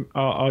 and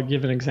I'll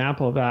give an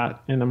example of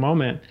that in a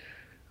moment.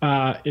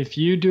 If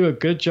you do a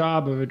good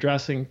job of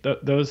addressing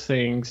those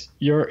things,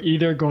 you're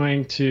either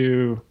going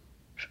to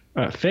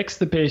fix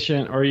the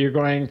patient, or you're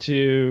going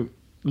to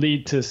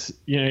lead to,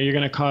 you're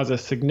going to cause a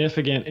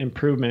significant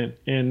improvement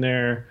in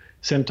their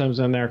symptoms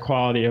and their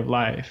quality of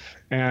life.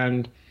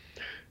 And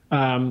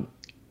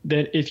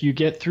that if you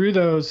get through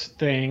those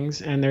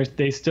things and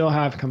they still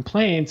have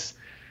complaints,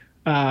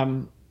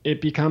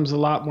 it becomes a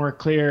lot more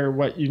clear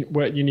what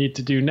you need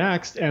to do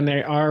next, and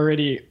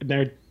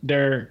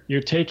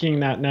you're taking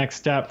that next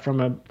step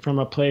from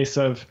a place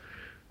of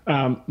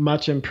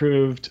much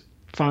improved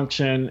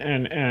function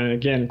and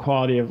again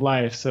quality of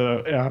life.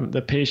 So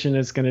the patient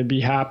is going to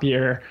be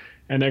happier,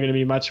 and they're going to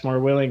be much more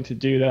willing to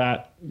do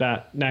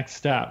that next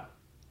step.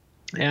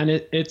 And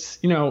it's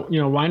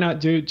why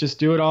not just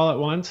do it all at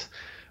once?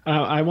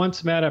 I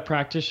once met a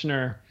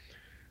practitioner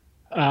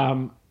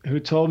who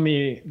told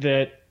me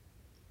that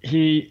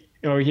he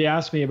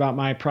asked me about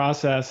my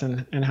process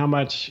and how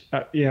much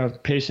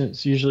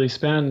patients usually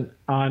spend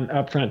on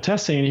upfront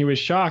testing, and he was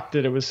shocked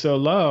that it was so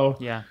low.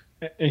 Yeah.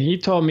 And he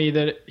told me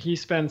that he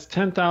spends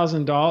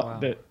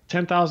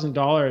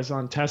 $10,000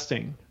 on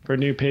testing for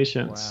new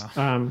patients.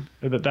 Wow.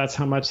 That's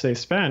how much they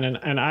spend.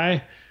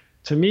 And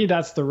to me,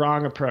 that's the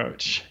wrong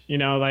approach.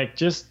 Like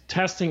just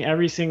testing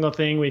every single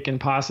thing we can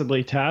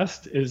possibly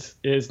test is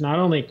not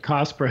only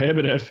cost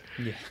prohibitive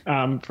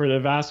for the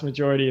vast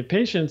majority of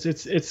patients,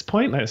 it's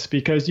pointless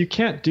because you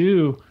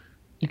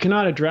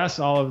cannot address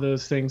all of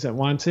those things at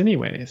once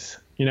anyways.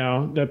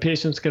 The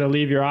patient's going to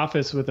leave your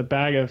office with a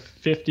bag of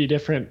 50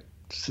 different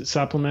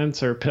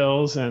supplements or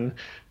pills, and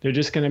they're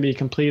just going to be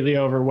completely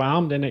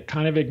overwhelmed, and it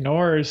kind of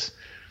ignores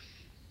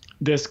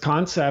this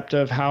concept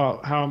of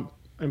how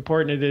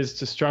important it is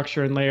to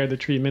structure and layer the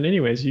treatment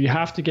anyways. You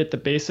have to get the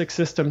basic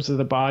systems of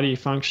the body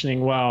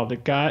functioning well, the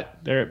gut,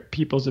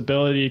 people's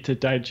ability to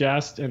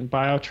digest and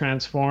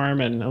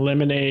biotransform and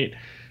eliminate.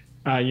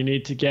 You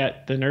need to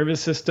get the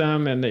nervous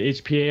system and the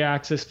HPA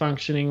axis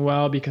functioning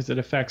well because it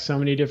affects so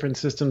many different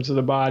systems of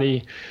the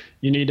body.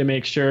 You need to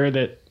make sure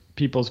that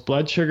people's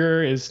blood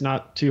sugar is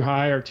not too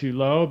high or too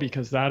low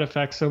because that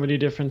affects so many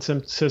different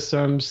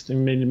systems. You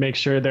need to make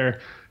sure their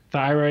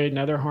thyroid and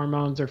other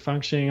hormones are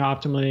functioning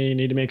optimally. You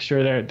need to make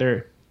sure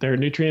their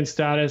nutrient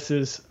status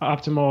is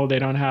optimal. They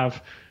don't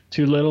have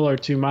too little or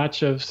too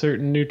much of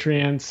certain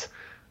nutrients.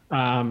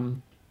 So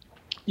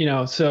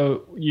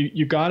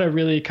you got to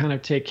really kind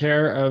of take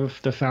care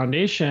of the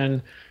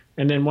foundation.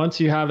 And then once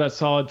you have that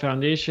solid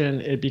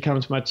foundation, it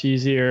becomes much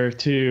easier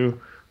to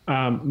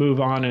move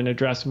on and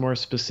address more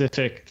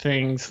specific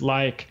things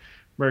like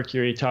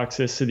mercury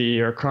toxicity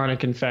or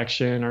chronic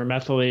infection or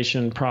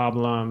methylation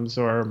problems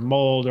or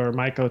mold or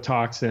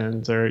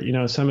mycotoxins or,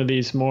 some of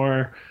these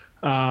more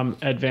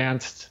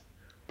advanced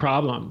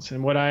problems.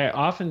 And what I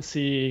often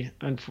see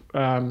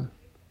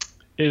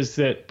is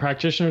that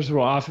practitioners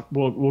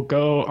will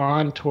go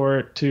on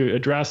to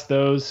address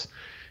those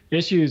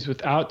issues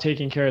without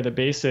taking care of the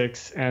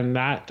basics, and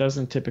that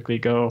doesn't typically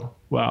go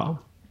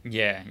well.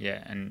 Yeah.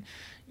 And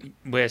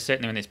we're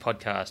certainly on this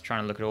podcast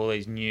trying to look at all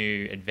these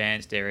new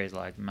advanced areas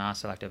like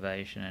mast cell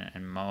activation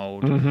and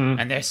mold,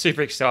 and they're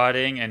super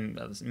exciting, and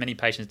many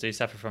patients do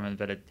suffer from it.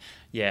 But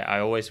I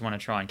always want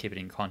to try and keep it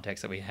in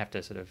context that we have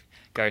to sort of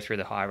go through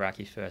the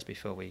hierarchy first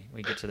before we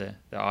get to the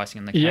icing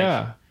on the cake.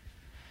 Yeah,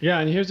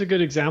 and here's a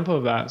good example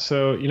of that.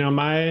 So,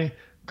 my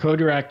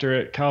co-director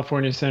at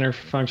California Center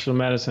for Functional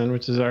Medicine,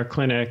 which is our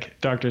clinic,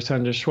 Dr.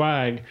 Sanjay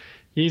Schwag,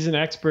 he's an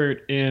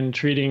expert in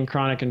treating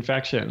chronic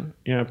infection,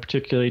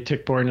 particularly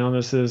tick-borne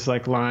illnesses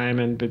like Lyme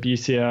and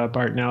Babesia,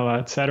 Bartonella,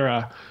 et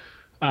cetera.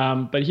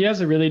 But he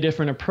has a really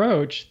different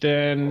approach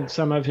than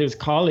some of his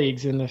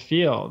colleagues in the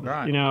field.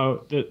 Right.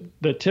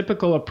 The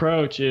typical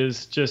approach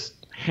is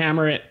just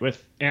hammer it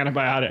with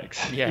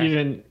antibiotics,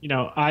 even,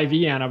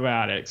 IV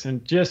antibiotics.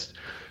 And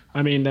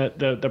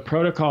the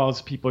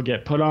protocols people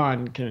get put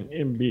on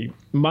can be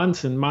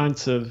months and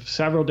months of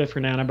several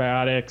different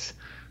antibiotics,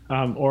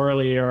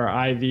 orally or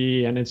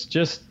IV, and it's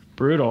just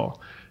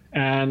brutal.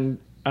 And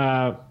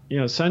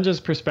Sanjay's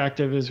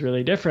perspective is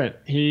really different.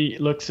 He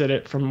looks at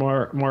it from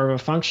more of a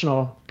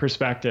functional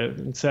perspective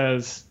and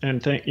says,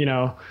 okay,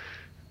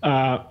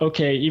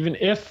 even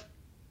if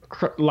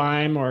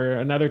Lyme or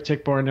another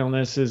tick-borne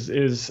illness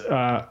is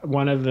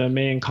one of the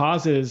main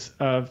causes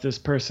of this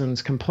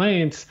person's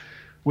complaints,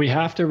 we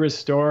have to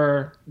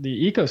restore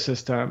the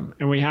ecosystem,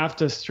 and we have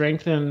to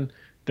strengthen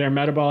their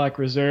metabolic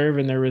reserve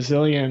and their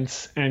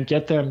resilience and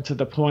get them to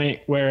the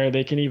point where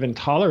they can even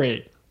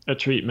tolerate a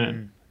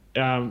treatment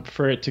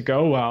for it to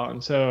go well.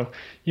 And so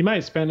you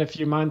might spend a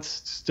few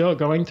months still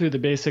going through the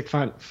basic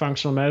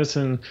functional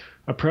medicine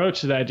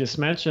approach that I just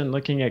mentioned,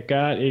 looking at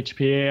gut,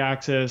 HPA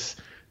axis,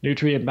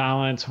 nutrient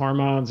balance,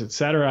 hormones, et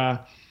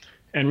cetera,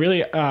 and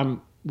really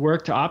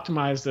work to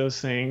optimize those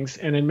things.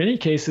 And in many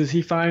cases,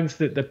 he finds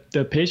that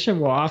the patient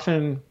will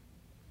often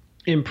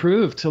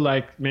improve to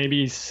like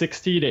maybe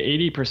 60 to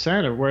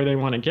 80% of where they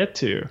want to get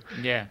to.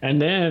 Yeah.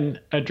 And then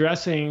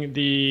addressing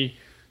the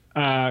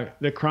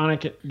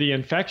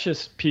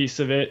infectious piece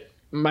of it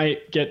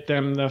might get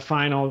them the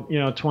final,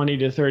 20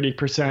 to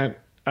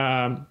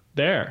 30%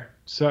 there.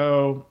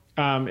 So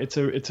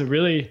it's a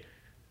really,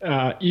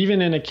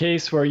 even in a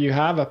case where you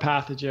have a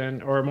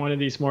pathogen or one of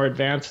these more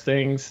advanced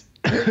things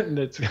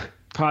that's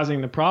causing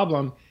the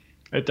problem,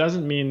 it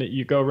doesn't mean that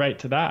you go right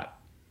to that.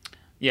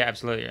 Yeah,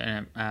 absolutely.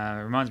 And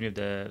it reminds me of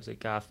was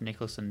it Garth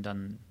Nicholson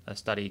done a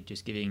study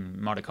just giving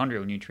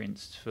mitochondrial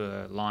nutrients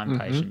for Lyme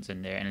patients,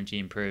 and their energy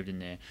improved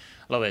and a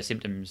lot of their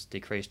symptoms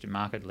decreased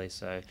markedly.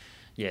 So,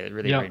 yeah, it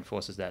really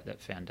reinforces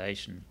that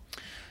foundation.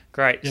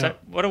 Great. Yeah. So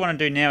what I want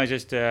to do now is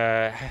just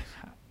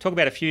talk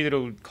about a few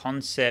little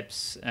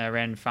concepts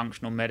around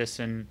functional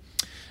medicine.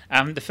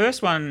 The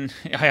first one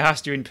I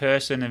asked you in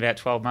person about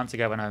 12 months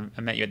ago when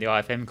I met you at the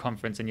IFM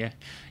conference, and you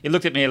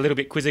looked at me a little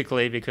bit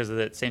quizzically because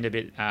it seemed a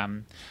bit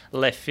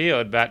left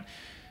field. But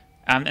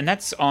and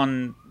that's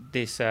on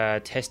this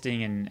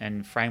testing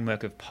and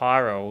framework of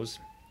pyrroles.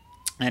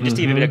 And just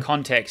to give a bit of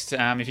context,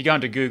 if you go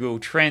into Google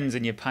Trends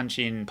and you punch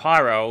in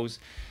pyrroles,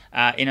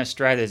 in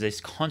Australia there's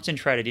this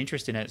concentrated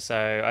interest in it.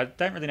 So I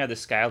don't really know the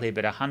scale here,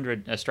 but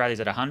 100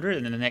 Australia's at 100,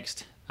 and then the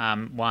next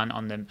one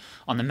on the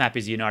map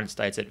is the United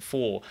States at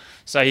 4.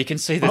 So you can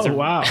see there's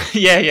wow.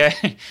 yeah.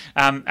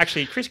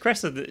 Actually, Chris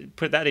Kressler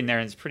put that in there,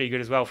 and it's pretty good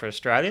as well for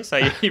Australia. So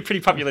you're pretty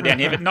popular down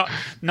here, but not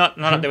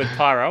up there with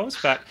pyrroles.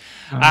 But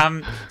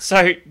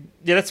so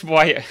yeah, that's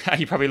why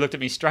you probably looked at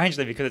me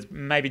strangely, because it's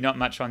maybe not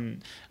much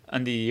on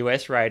the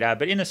US radar,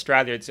 but in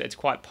Australia it's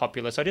quite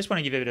popular. So I just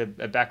want to give a bit of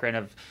a background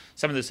of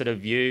some of the sort of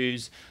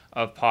views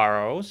of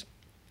pyrroles.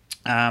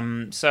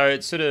 So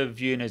it's sort of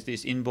viewed as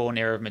this inborn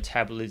error of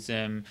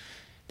metabolism.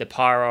 The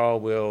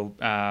pyrrole will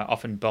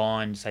often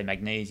bind, say,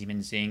 magnesium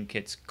and zinc.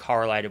 It's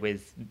correlated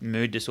with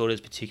mood disorders,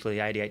 particularly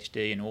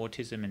ADHD and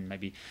autism and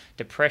maybe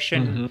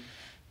depression.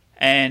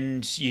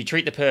 And you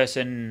treat the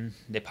person,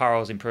 their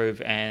pyrroles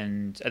improve,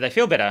 and they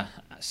feel better.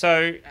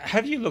 So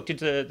have you looked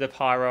into the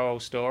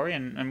pyrrole story,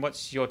 and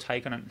what's your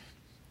take on it?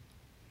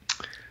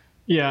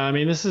 Yeah, I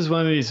mean, this is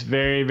one of these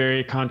very,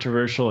 very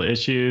controversial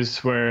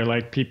issues where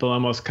like people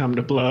almost come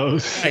to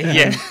blows.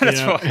 Yeah,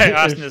 that's why I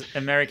asked an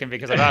American,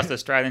 because I've asked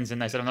Australians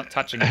and they said I'm not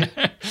touching it.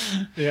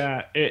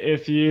 Yeah,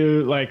 if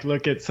you like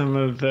look at some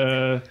of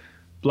the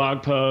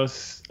blog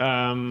posts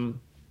or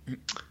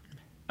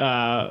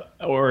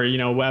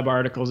web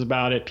articles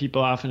about it,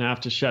 people often have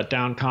to shut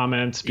down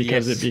comments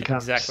because it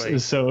becomes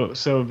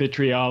so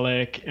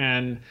vitriolic.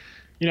 And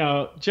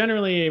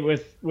generally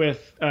with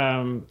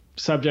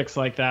subjects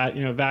like that,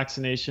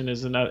 vaccination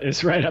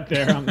is right up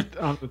there on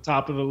the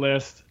top of the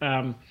list.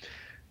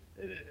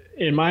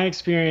 In my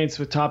experience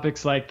with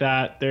topics like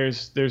that,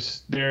 there's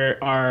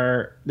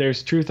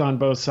truth on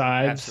both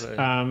sides.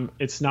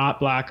 It's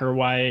not black or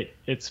white.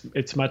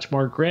 It's much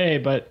more gray,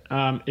 but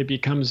it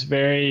becomes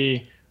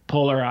very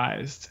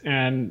polarized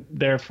and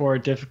therefore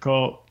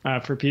difficult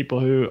for people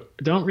who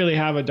don't really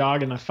have a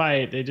dog in the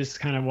fight. They just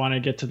kind of want to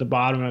get to the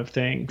bottom of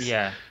things.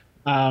 Yeah.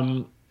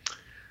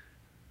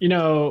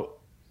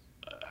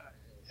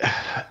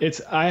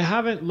 I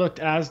haven't looked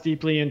as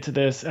deeply into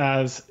this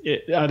as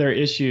other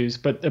issues,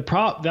 but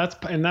that's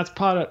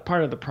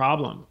part of the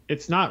problem.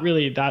 It's not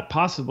really that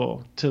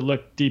possible to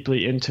look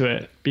deeply into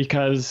it,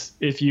 because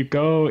if you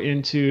go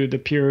into the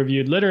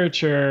peer-reviewed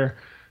literature,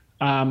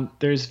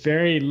 there's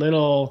very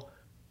little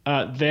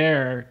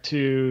there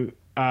to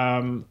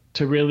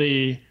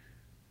really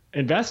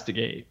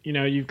investigate.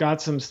 You've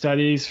got some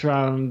studies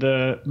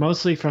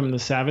mostly from the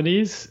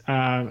 70s, the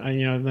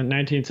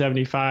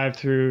 1975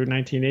 through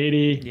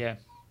 1980,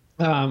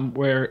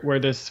 where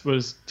this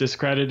was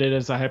discredited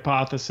as a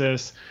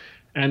hypothesis,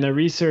 and the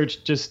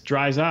research just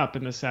dries up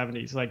in the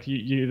 70s. Like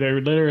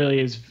there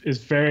literally is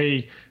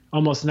very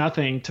almost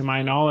nothing, to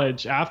my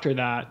knowledge, after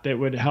that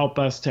would help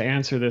us to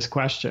answer this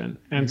question.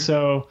 And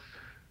so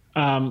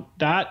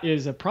that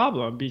is a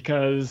problem,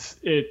 because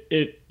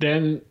it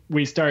then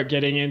we start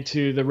getting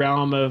into the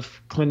realm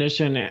of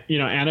clinician,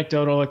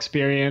 anecdotal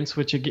experience,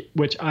 which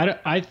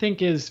I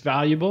think is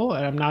valuable,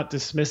 and I'm not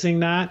dismissing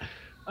that.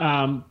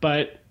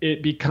 But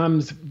it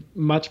becomes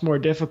much more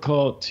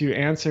difficult to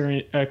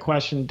answer a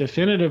question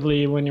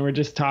definitively when you were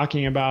just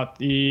talking about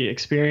the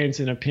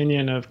experience and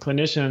opinion of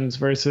clinicians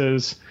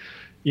versus,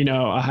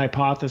 a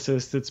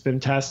hypothesis that's been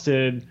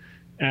tested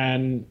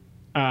and,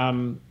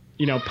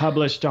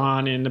 published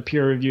on in the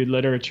peer-reviewed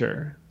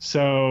literature.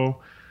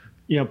 So,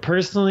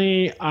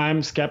 personally,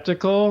 I'm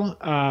skeptical.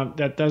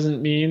 That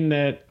doesn't mean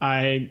that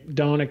I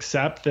don't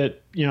accept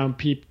that,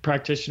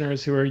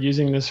 practitioners who are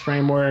using this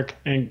framework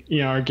and,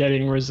 are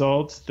getting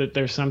results, that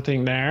there's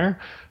something there.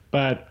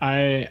 But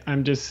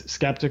I'm just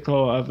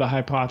skeptical of the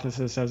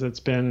hypothesis as it's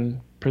been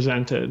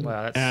presented.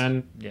 Wow,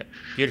 that's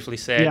beautifully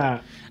said.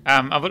 Yeah.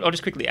 I'll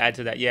just quickly add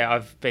to that. Yeah,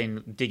 I've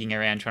been digging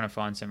around trying to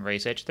find some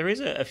research. There is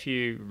a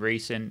few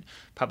recent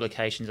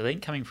publications, I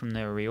think, coming from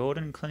the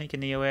Riordan Clinic in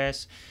the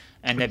US,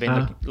 and they've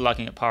been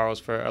looking at pyrroles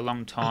for a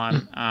long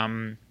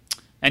time.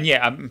 And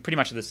yeah, I'm pretty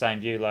much of the same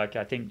view. Like,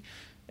 I think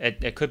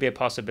it could be a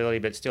possibility,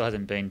 but it still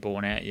hasn't been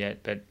borne out yet.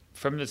 But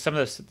from some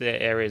of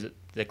the areas that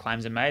the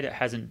claims are made, it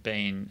hasn't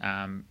been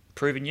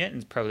proven yet,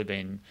 and it's probably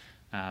been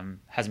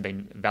hasn't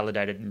been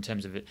validated in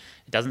terms of it.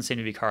 It doesn't seem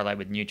to be correlated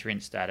with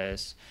nutrient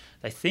status.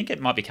 They think it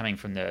might be coming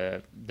from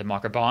the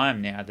microbiome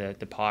now,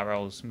 the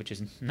pyrroles, which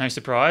is no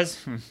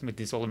surprise with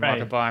this all the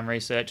microbiome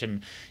research.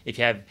 And if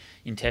you have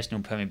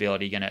intestinal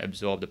permeability, you're going to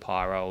absorb the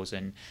pyrroles.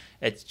 And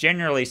it's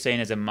generally seen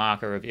as a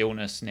marker of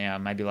illness now,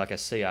 maybe like a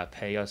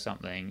CRP or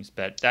something.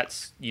 But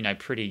that's,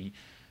 pretty...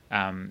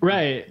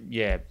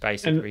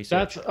 basic and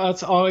research.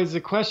 That's always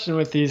the question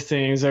with these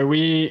things. Are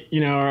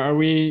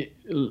we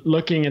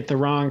looking at the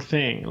wrong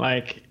thing?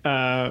 Like,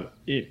 there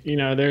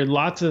are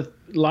lots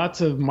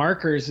of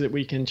markers that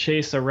we can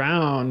chase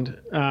around,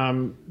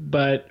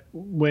 but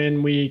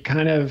when we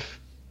kind of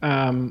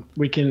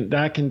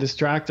that can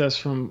distract us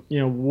from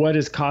what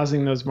is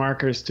causing those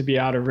markers to be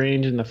out of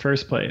range in the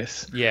first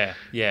place. Yeah.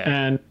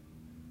 And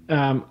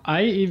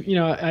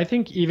I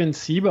think even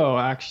SIBO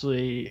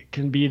actually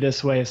can be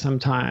this way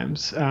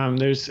sometimes.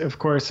 There's, of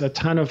course, a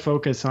ton of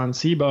focus on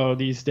SIBO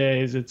these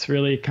days. It's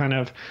really kind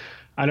of,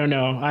 I don't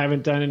know, I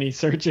haven't done any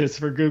searches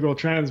for Google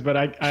Trends,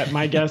 but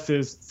my guess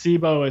is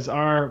SIBO is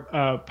our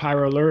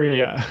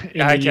pyroluria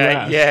in the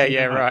US.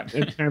 Yeah, right.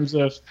 In terms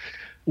of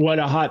what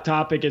a hot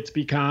topic it's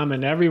become,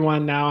 and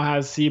everyone now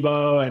has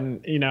SIBO,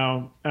 and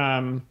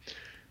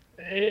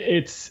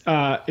it's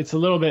a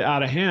little bit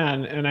out of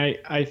hand. And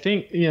I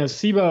think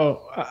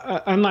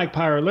SIBO, unlike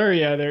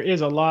pyroluria, there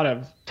is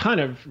a ton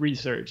of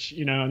research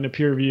in the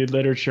peer-reviewed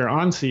literature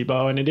on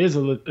SIBO, and it is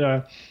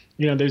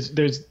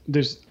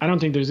there's I don't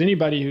think there's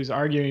anybody who's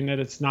arguing that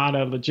it's not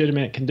a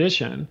legitimate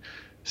condition,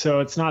 so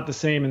it's not the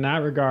same in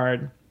that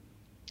regard.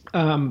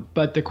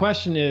 But the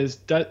question is,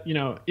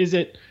 is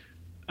it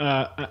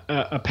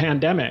a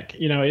pandemic?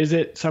 Is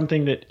it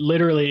something that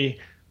literally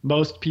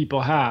most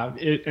people have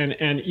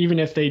and even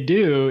if they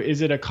do,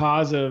 is it a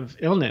cause of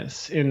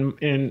illness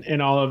in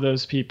all of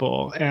those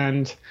people?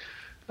 And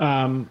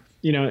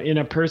in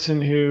a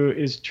person who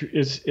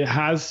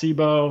has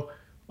SIBO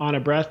on a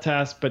breath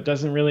test but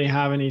doesn't really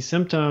have any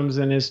symptoms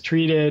and is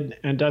treated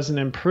and doesn't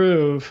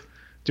improve,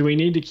 do we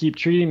need to keep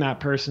treating that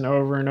person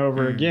over and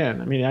over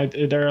again? I mean,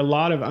 there are a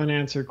lot of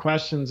unanswered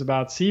questions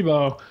about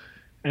SIBO,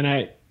 and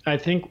I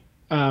think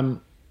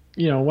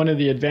one of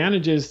the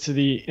advantages to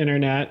the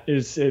internet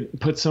is it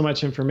puts so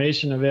much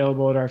information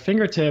available at our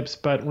fingertips,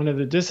 but one of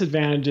the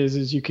disadvantages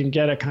is you can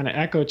get a kind of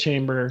echo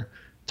chamber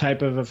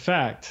type of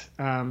effect.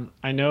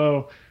 I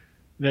know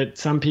that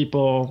some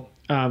people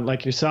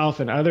like yourself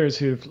and others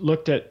who've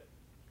looked at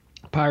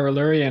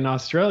pyroluria in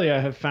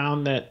Australia have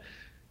found that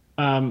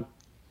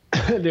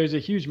there's a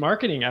huge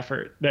marketing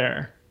effort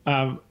there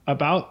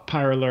about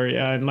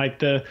pyroluria, and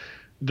like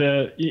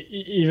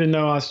even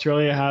though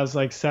Australia has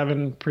like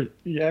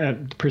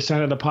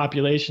 7% of the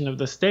population of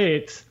the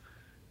states,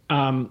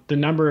 the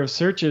number of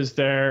searches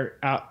there,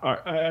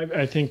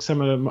 I think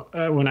some of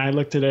them, when I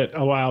looked at it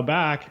a while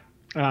back,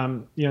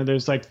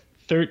 there's like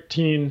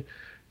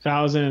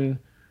 13,000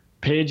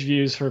 page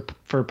views for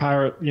a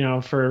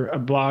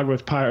blog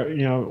with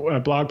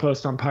a blog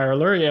post on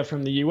pyroluria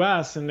from the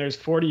US, and there's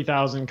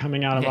 40,000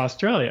 coming out of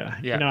Australia.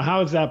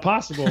 How is that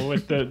possible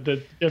with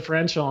the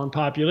differential in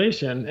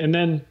population? And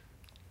then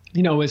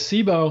with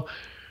SIBO,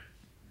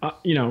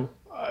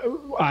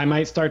 I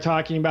might start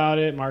talking about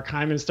it. Mark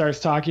Hyman starts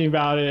talking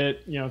about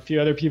it. A few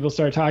other people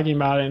start talking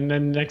about it. And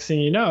then next thing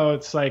you know,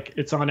 it's like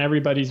it's on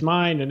everybody's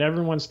mind and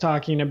everyone's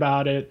talking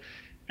about it.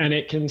 And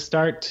it can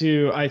start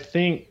to, I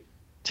think,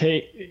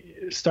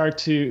 start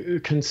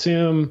to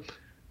consume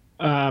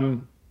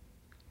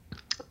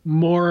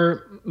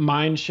more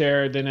mind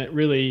share than it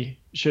really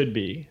should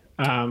be.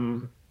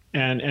 And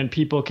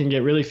people can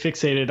get really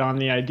fixated on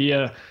the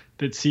idea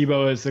that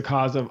SIBO is the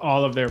cause of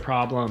all of their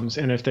problems,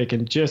 and if they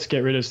can just get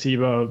rid of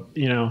SIBO,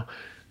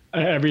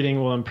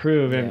 everything will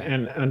improve.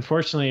 And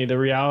unfortunately, the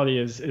reality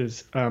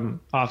is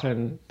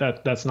often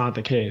that's not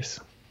the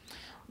case.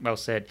 Well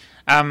said.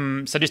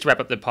 So just to wrap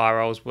up the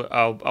pyrroles,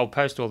 I'll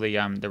post all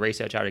the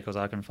research articles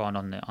I can find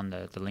on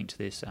the link to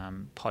this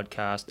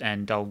podcast,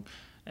 and I'll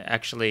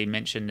actually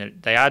mention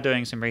that they are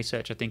doing some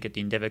research, I think, at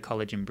the Endeavour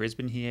College in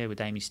Brisbane here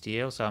with Amy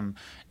Steele. So I'm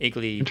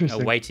eagerly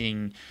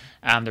awaiting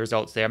the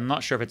results there. I'm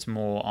not sure if it's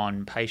more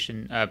on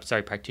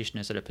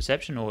practititioner sort of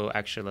perception, or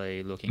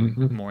actually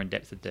looking more in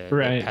depth at the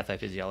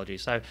pathophysiology.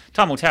 So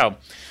time will tell.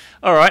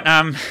 All right.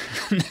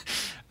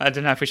 I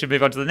don't know if we should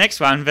move on to the next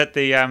one, but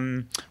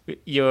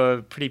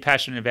you're pretty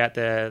passionate about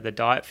the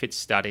Diet Fit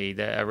study,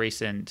 a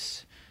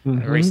recent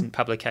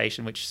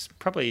publication, which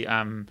probably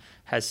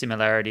has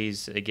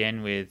similarities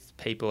again with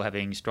people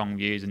having strong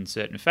views in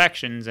certain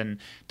factions, and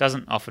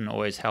doesn't often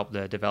always help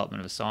the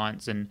development of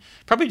science. And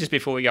probably just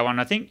before we go on,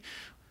 I think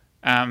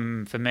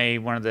for me,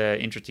 one of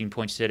the interesting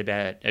points you said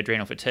about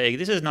adrenal fatigue,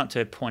 this is not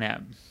to point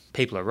out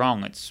people are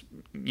wrong. It's,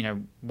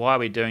 why are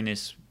we doing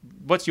this?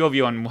 What's your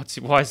view on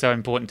why it's so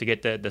important to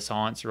get the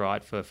science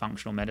right for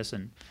functional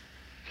medicine?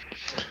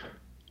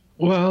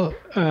 Well,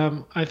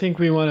 I think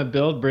we want to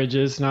build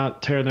bridges,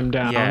 not tear them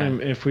down. Yeah. And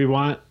if we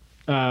want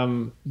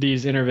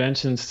these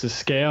interventions to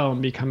scale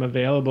and become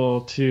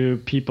available to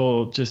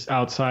people just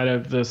outside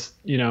of this,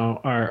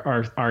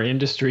 our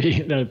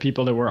industry, the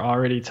people that we're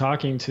already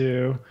talking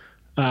to,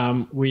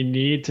 we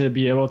need to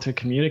be able to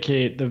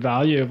communicate the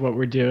value of what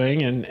we're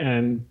doing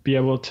and be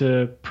able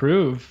to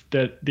prove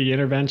that the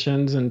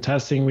interventions and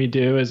testing we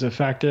do is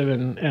effective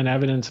and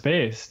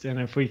evidence-based. And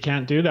if we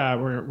can't do that,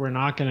 we're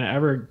not going to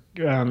ever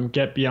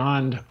get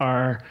beyond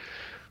our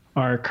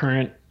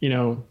current,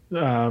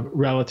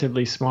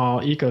 relatively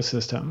small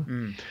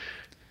ecosystem.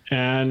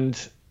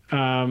 And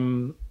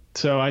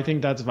so I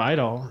think that's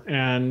vital.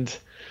 And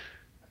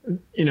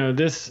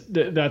this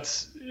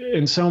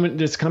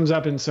comes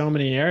up in so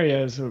many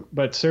areas,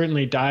 but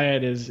certainly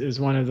diet is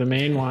one of the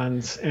main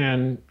ones.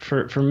 And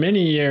for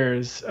many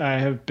years, I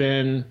have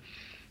been,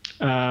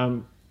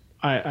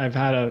 I've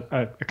had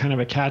a kind of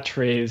a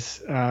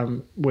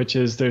catchphrase, which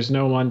is there's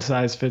no one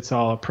size fits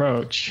all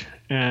approach.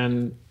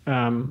 And,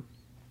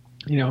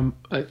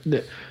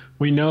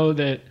 we know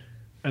that,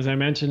 as I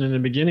mentioned in the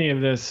beginning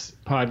of this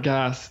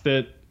podcast,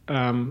 that,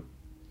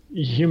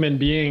 human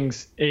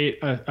beings ate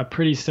a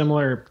pretty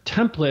similar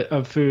template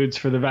of foods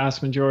for the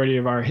vast majority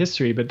of our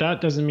history, but that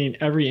doesn't mean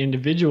every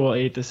individual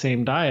ate the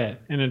same diet.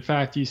 And in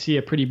fact, you see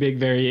a pretty big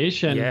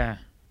variation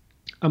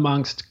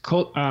amongst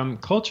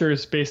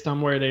cultures based on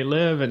where they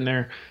live and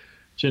their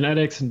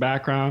genetics and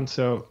background.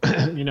 So,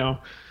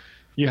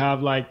 you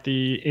have like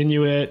the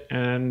Inuit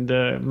and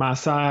the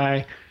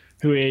Maasai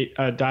who ate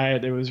a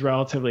diet that was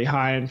relatively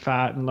high in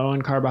fat and low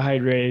in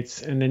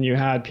carbohydrates. And then you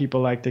had people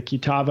like the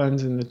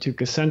Kitavans and the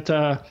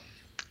Tukasenta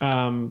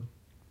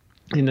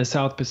in the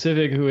South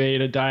Pacific who ate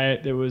a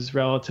diet that was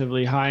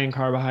relatively high in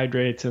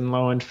carbohydrates and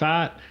low in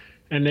fat.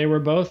 And they were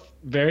both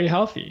very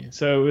healthy.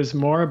 So it was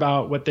more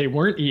about what they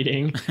weren't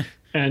eating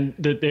and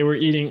that they were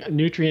eating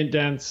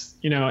nutrient-dense,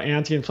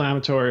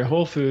 anti-inflammatory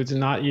whole foods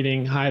and not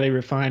eating highly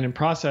refined and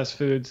processed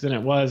foods than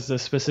it was the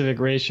specific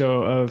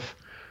ratio of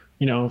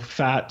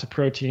fat to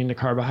protein to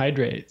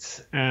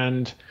carbohydrates.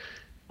 And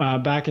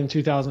back in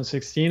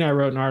 2016, I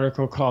wrote an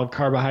article called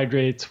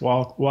Carbohydrates,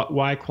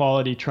 Why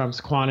Quality Trumps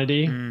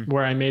Quantity,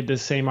 where I made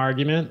this same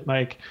argument.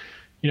 Like,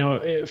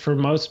 for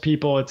most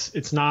people,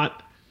 it's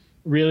not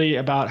really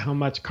about how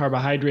much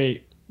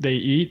carbohydrate they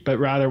eat, but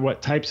rather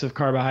what types of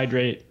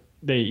carbohydrate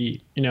they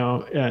eat,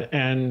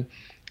 and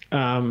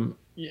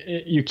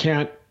you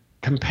can't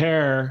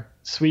compare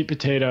sweet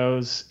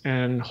potatoes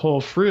and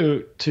whole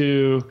fruit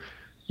to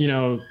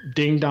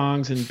ding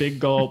dongs and big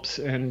gulps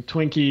and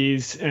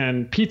Twinkies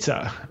and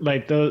pizza.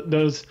 Like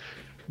those,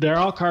 they're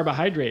all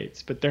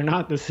carbohydrates, but they're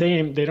not the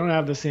same. They don't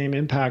have the same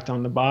impact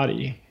on the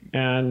body.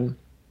 And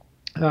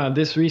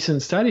this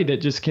recent study that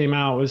just came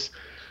out was,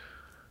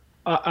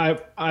 I'm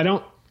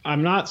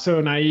not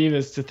so naive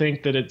as to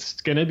think that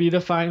it's going to be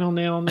the final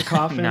nail in the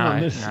coffin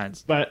on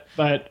this, but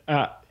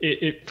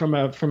from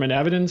an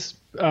evidence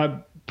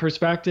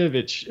perspective,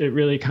 it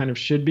really kind of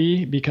should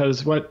be,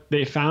 because what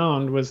they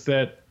found was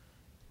that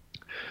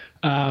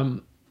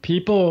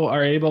people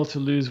are able to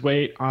lose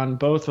weight on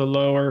both a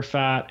lower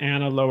fat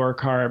and a lower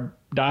carb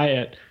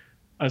diet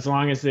as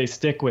long as they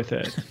stick with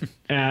it.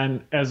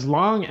 And as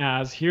long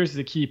as, here's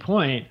the key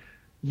point,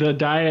 the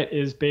diet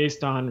is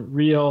based on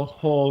real,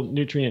 whole,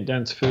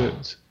 nutrient-dense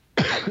foods.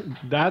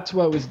 That's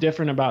what was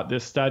different about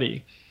this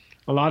study.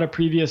 A lot of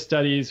previous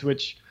studies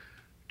which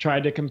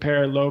tried to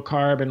compare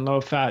low-carb and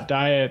low-fat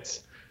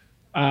diets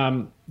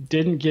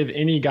didn't give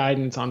any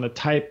guidance on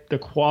the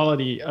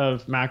quality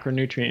of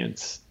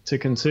macronutrients to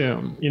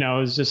consume. It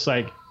was just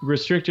like,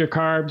 restrict your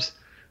carbs.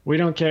 We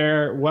don't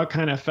care what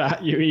kind of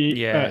fat you eat.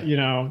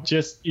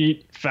 Just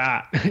eat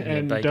fat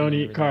and don't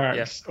eat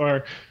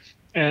carbs.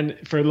 And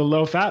for the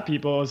low fat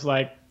people, it's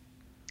like,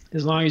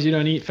 as long as you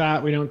don't eat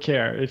fat, we don't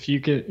care. If you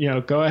can,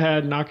 go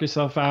ahead, knock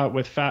yourself out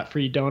with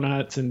fat-free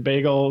donuts and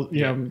bagels,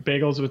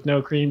 bagels with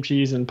no cream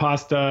cheese and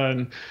pasta.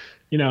 And,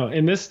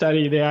 in this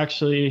study, they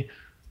actually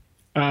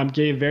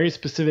gave very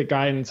specific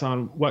guidance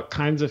on what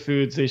kinds of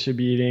foods they should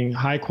be eating,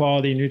 high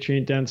quality,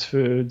 nutrient dense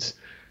foods.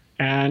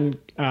 And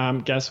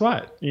guess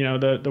what?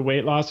 The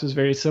weight loss was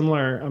very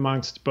similar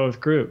amongst both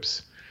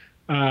groups.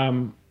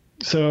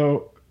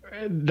 So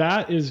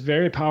that is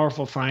very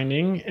powerful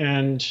finding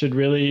and should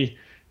really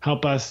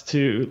help us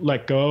to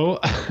let go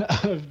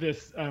of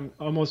this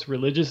almost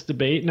religious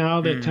debate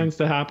now that tends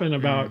to happen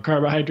about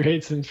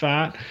carbohydrates and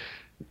fat.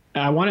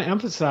 I want to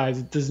emphasize,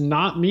 it does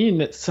not mean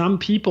that some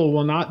people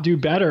will not do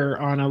better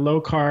on a low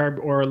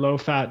carb or a low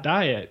fat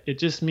diet. It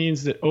just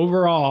means that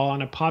overall,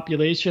 on a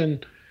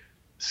population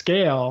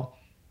scale,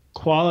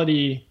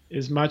 quality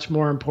is much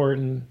more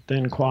important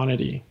than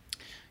quantity.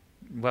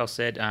 Well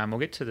said. We'll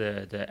get to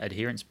the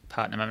adherence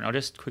part in a moment. I'll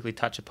just quickly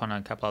touch upon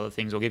a couple other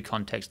things. I'll give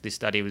context. This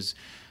study was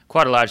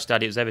quite a large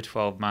study. It was over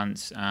 12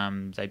 months.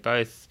 They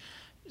both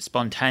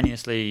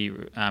spontaneously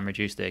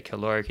reduced their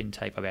caloric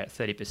intake by about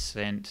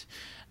 30%.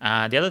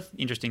 The other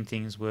interesting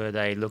things were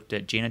they looked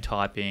at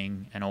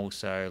genotyping and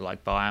also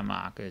like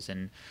biomarkers.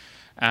 And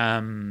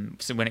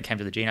so when it came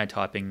to the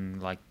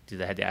genotyping, like did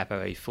they have the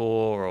ApoE4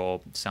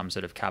 or some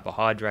sort of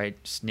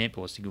carbohydrate SNP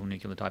or single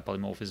nucleotide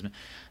polymorphism,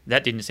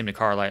 that didn't seem to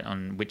correlate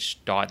on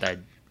which diet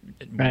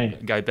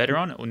they'd go better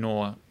on,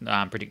 nor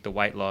predict the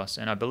weight loss.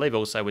 And I believe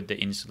also with the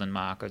insulin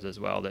markers as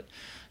well, that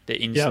the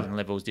insulin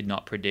levels did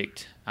not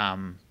predict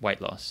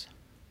weight loss.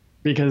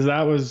 because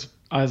that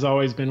has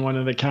always been one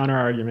of the counter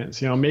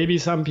arguments. Maybe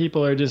some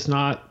people are just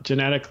not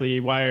genetically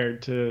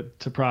wired to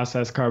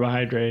process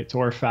carbohydrates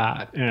or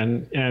fat,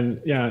 and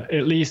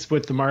at least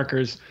with the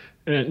markers.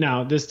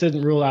 Now, this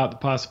didn't rule out the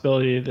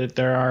possibility that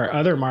there are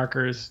other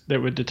markers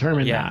that would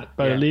determine that,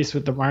 but at least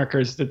with the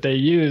markers that they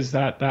use,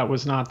 that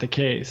was not the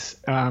case.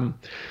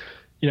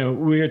 We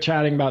were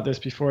chatting about this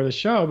before the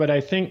show, but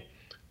I think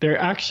there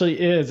actually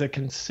is a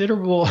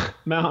considerable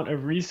amount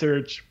of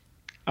research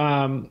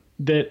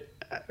that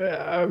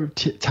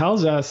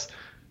tells us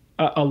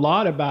a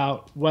lot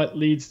about what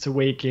leads to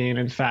weight gain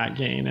and fat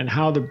gain, and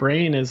how the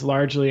brain is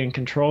largely in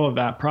control of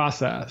that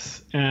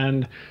process.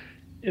 And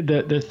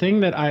the thing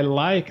that I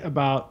like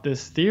about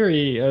this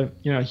theory of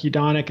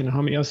hedonic and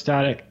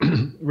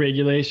homeostatic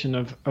regulation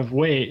of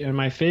weight, and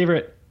my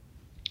favorite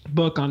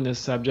book on this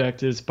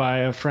subject is by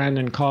a friend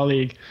and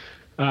colleague,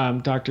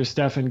 Dr.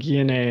 Stephan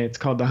Guyenet. It's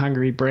called The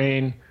Hungry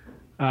Brain,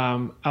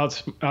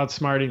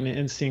 Outsmarting the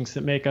Instincts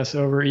That Make Us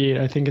Overeat.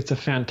 I think it's a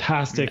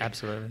fantastic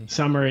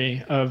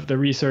summary of the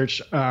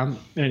research. And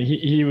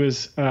he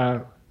was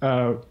at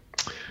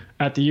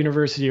the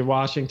University of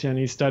Washington.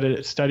 He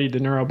studied the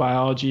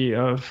neurobiology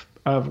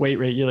of weight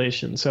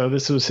regulation. So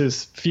this was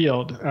his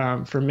field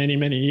for many,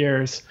 many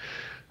years.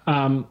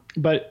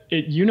 But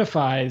it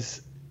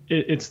unifies.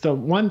 It's the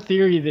one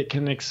theory that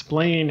can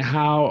explain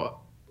how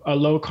a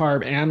low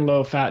carb and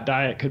low fat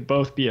diet could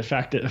both be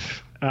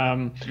effective.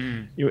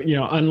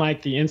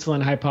 Unlike the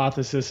insulin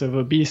hypothesis of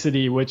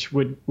obesity, which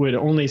would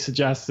only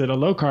suggest that a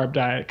low carb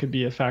diet could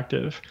be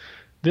effective,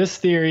 this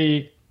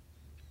theory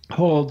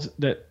holds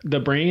that the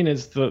brain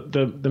is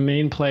the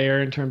main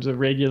player in terms of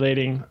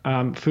regulating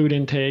food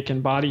intake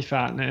and body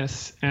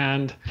fatness,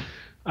 and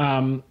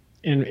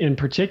in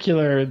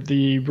particular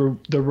the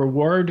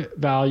reward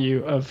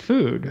value of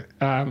food.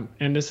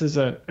 And this is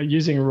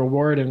using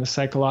reward in the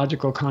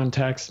psychological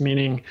context,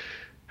 meaning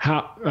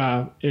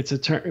how it's a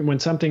term. When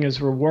something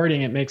is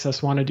rewarding, it makes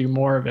us want to do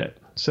more of it.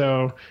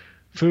 So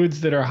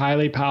foods that are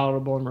highly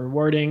palatable and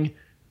rewarding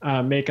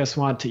make us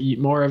want to eat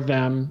more of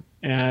them,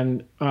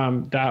 and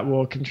that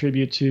will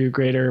contribute to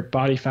greater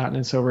body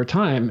fatness over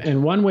time.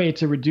 And one way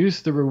to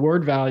reduce the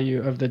reward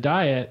value of the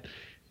diet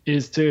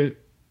is to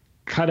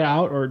cut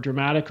out or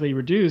dramatically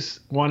reduce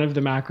one of the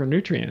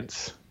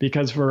macronutrients,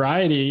 because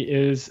variety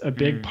is a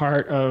big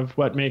part of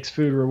what makes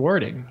food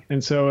rewarding.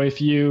 And so if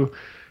you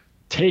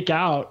take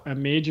out a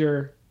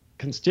major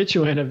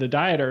constituent of the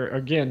diet, or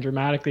again,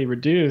 dramatically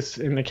reduce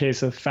in the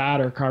case of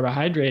fat or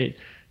carbohydrate,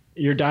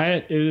 your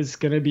diet is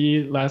going to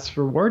be less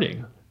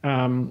rewarding,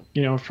 from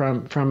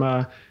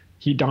a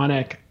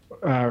hedonic,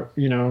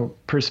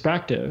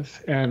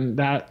 perspective. And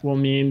that will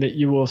mean that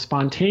you will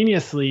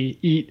spontaneously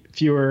eat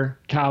fewer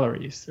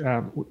calories.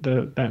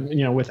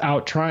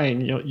 Without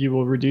trying, you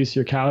will reduce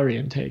your calorie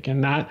intake.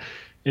 And that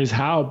is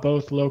how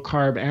both low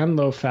carb and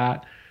low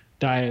fat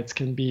diets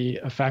can be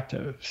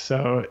effective.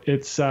 So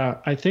it's,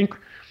 I think,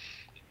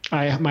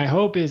 my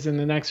hope is in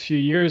the next few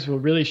years we'll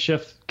really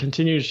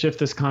continue to shift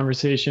this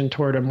conversation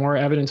toward a more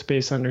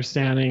evidence-based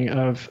understanding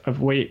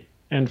of weight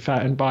and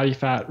fat and body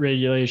fat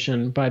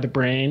regulation by the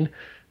brain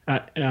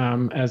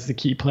as the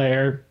key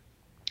player,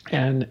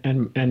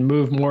 and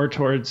move more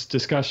towards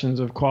discussions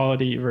of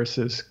quality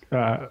versus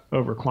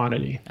over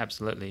quantity.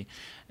 Absolutely.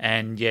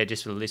 And yeah,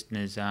 just for the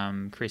listeners,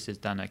 Chris has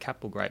done a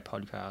couple great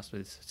podcasts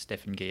with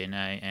Stephan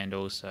Guyenet, and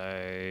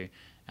also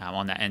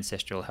on that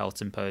Ancestral Health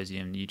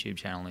Symposium YouTube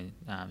channel.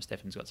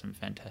 Stephan's got some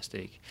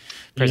fantastic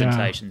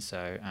presentations.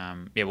 Yeah.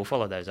 So we'll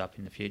follow those up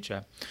in the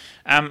future.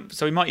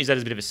 So we might use that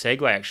as a bit of a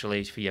segue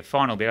actually for your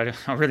final bit.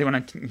 I really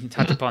want to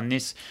touch upon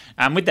this.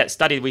 With that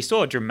study, we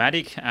saw a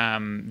dramatic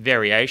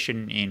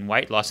variation in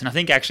weight loss, and I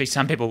think actually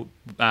some people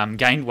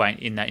gained weight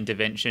in that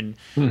intervention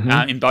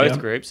in both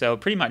groups. So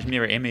pretty much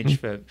mirror image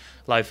for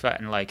low fat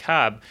and low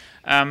carb.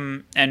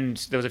 And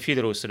there was a few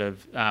little sort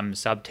of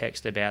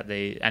subtext about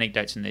the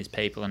anecdotes in these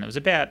people, and it was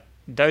about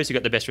those who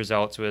got the best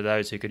results were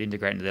those who could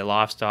integrate into their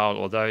lifestyle,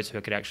 or those who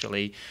could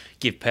actually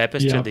give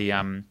purpose to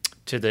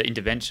the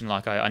intervention.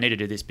 Like, I need to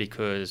do this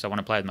because I want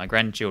to play with my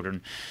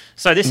grandchildren.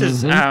 So this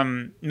is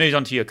moves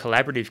on to your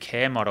collaborative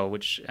care model,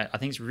 which I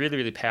think is really,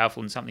 really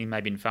powerful, and something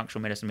maybe in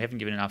functional medicine we haven't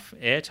given enough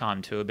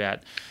airtime to,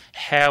 about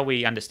how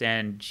we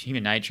understand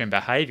human nature and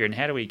behaviour, and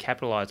how do we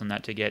capitalise on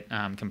that to get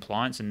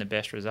compliance and the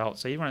best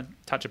results. So you want to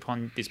touch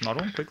upon this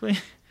model quickly?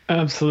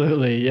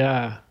 Absolutely,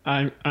 yeah.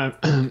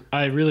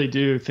 I really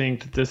do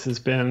think that this has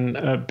been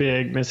a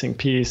big missing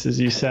piece, as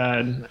you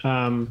said.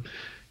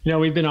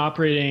 We've been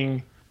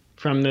operating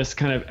from this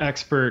kind of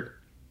expert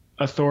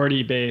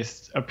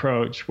authority-based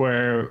approach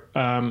where,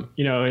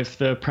 if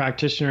the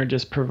practitioner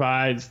just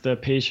provides the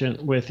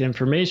patient with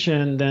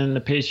information, then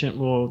the patient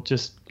will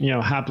just,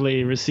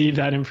 happily receive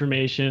that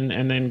information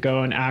and then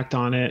go and act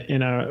on it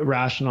in a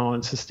rational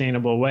and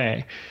sustainable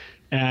way.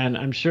 And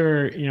I'm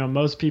sure,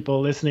 most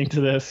people listening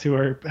to this who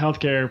are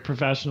healthcare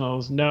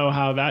professionals know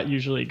how that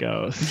usually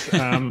goes.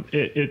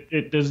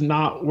 It does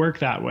not work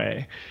that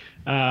way.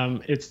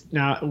 It's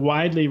now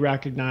widely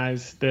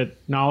recognized that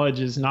knowledge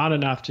is not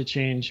enough to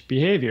change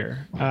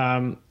behavior.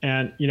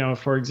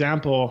 For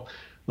example,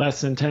 less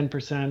than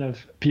 10%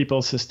 of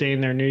people sustain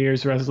their New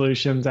Year's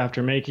resolutions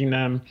after making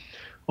them.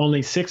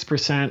 Only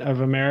 6%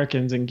 of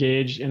Americans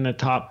engage in the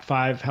top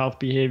 5 health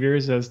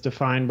behaviors as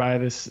defined by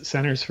the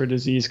Centers for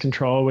Disease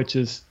Control, which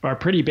are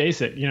pretty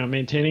basic,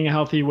 maintaining a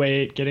healthy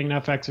weight, getting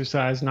enough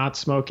exercise, not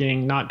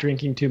smoking, not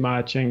drinking too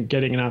much, and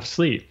getting enough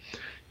sleep.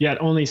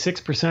 Yet only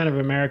 6% of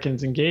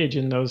Americans engage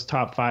in those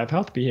top 5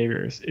 health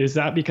behaviors. Is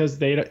that because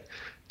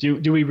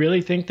do we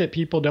really think that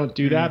people don't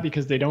do that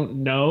because they don't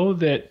know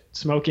that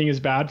smoking is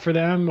bad for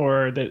them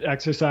or that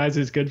exercise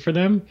is good for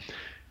them?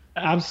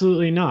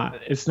 Absolutely not.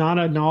 It's not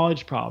a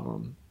knowledge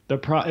problem.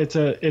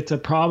 It's a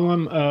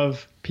problem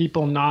of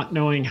people not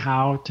knowing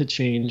how to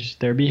change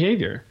their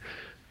behavior.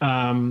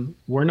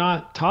 We're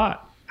not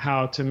taught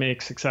how to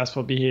make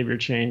successful behavior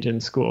change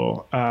in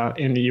school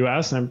in the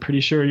U.S. I'm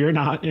pretty sure you're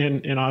not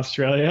in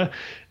Australia,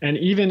 and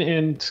even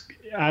in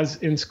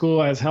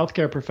school as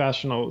healthcare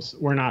professionals,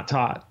 we're not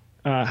taught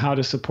how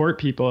to support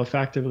people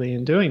effectively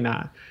in doing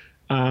that.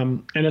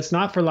 And it's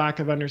not for lack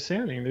of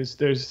understanding.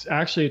 There's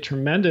actually a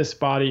tremendous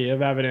body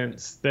of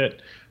evidence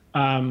that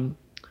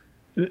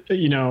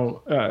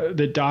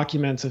that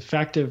documents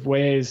effective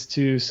ways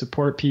to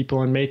support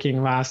people in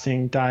making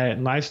lasting diet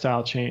and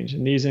lifestyle change.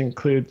 And these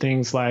include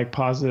things like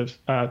positive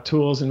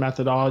tools and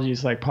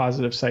methodologies like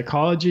positive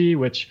psychology,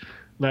 which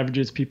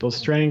leverages people's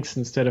strengths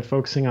instead of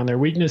focusing on their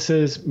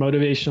weaknesses,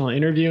 motivational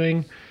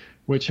interviewing,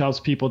 which helps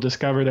people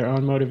discover their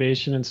own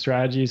motivation and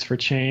strategies for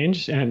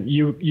change. And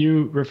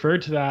you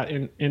referred to that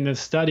in this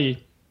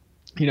study.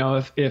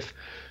 If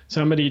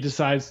somebody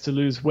decides to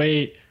lose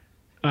weight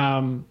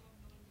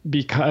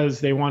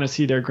because they want to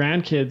see their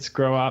grandkids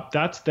grow up,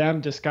 that's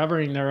them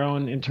discovering their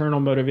own internal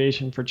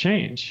motivation for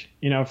change.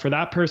 For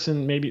that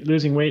person, maybe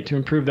losing weight to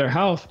improve their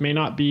health may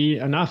not be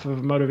enough of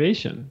a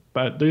motivation,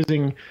 but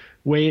losing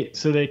weight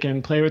so they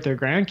can play with their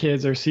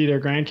grandkids or see their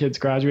grandkids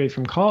graduate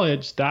from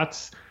college,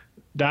 that's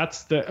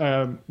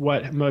the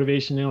what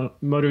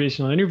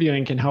motivational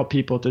interviewing can help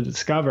people to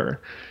discover.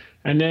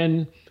 And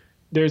then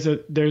there's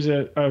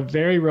a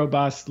very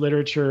robust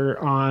literature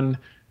on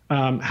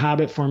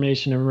habit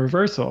formation and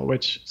reversal,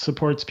 which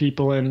supports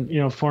people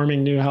in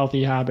forming new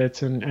healthy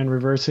habits and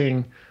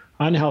reversing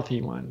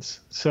unhealthy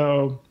ones.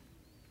 So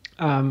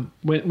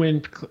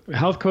when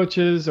health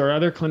coaches or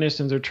other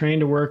clinicians are trained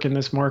to work in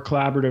this more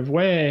collaborative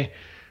way,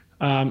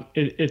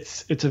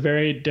 it's a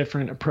very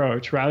different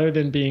approach. Rather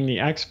than being the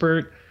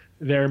expert,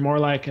 they're more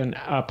like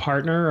a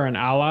partner or an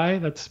ally.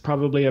 That's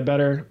probably a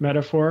better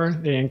metaphor.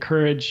 They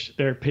encourage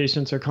their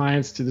patients or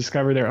clients to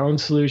discover their own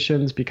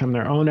solutions, become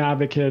their own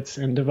advocates,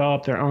 and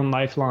develop their own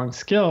lifelong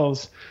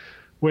skills,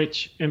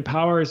 which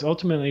empowers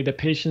ultimately the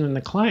patient and the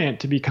client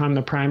to become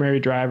the primary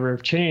driver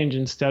of change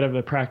instead of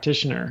the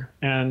practitioner.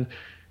 And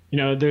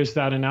there's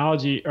that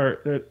analogy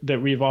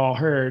that we've all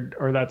heard,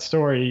 or that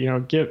story.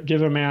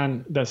 Give a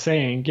man the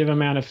saying, give a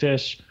man a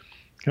fish,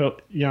 he'll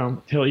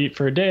eat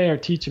for a day, or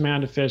teach a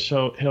man to fish,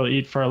 he'll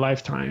eat for a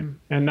lifetime.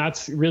 And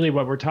that's really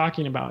what we're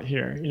talking about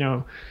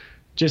here.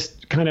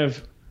 Just kind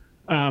of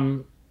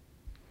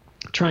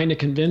trying to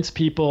convince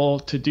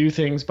people to do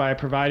things by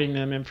providing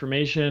them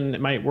information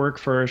that might work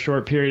for a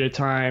short period of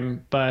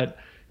time, but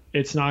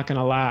it's not going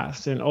to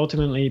last. And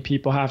ultimately,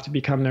 people have to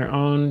become their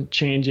own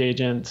change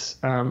agents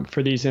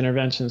for these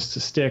interventions to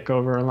stick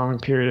over a long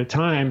period of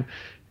time.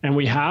 And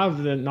we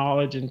have the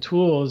knowledge and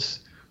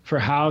tools for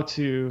how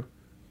to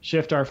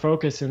shift our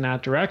focus in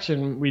that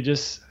direction. We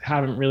just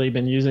haven't really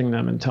been using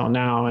them until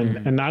now.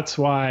 And that's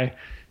why,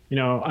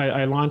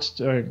 I launched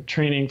a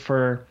training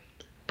for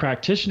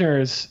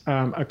practitioners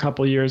a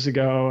couple years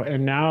ago.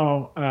 And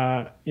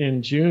now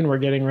in June, we're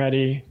getting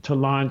ready to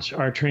launch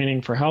our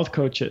training for health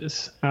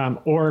coaches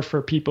or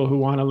for people who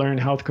want to learn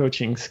health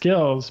coaching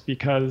skills,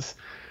 because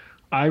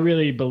I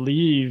really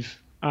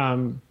believe,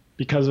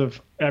 because of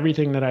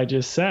everything that I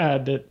just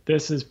said, that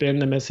this has been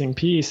the missing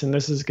piece, and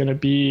this is going to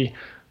be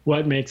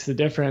what makes the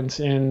difference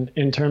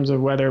in terms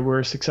of whether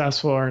we're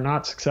successful or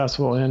not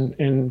successful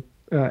in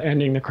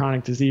ending the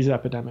chronic disease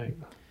epidemic.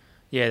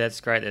 Yeah, that's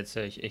great. That's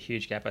a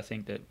huge gap, I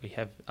think, that we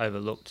have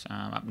overlooked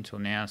up until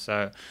now.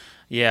 So,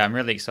 yeah, I'm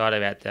really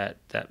excited about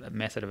that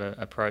method of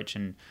approach.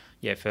 And,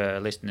 yeah,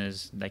 for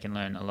listeners, they can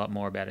learn a lot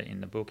more about it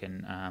in the book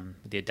and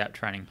the ADAPT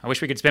training. I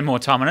wish we could spend more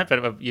time on it,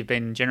 but you've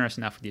been generous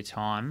enough with your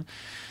time.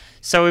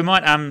 So we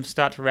might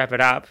start to wrap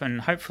it up,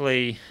 and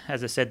hopefully,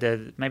 as I said,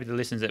 maybe the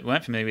listeners that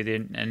weren't familiar with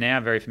it are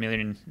now very familiar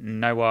and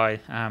know why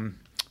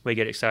we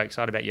get so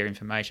excited about your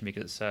information,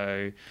 because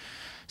it's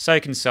so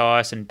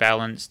concise and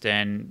balanced,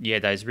 and yeah,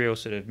 those real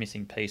sort of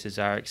missing pieces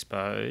are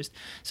exposed.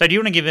 So do you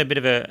want to give a bit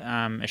of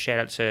a shout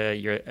out to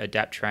your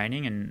ADAPT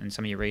training and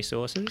some of your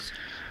resources?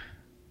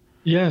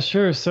 Yeah,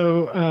 sure.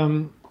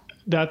 So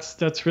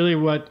that's really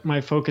what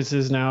my focus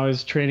is now,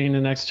 is training the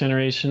next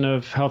generation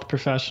of health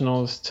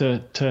professionals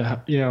to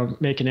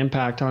make an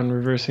impact on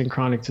reversing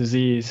chronic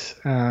disease.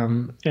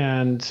 And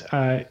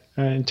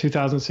in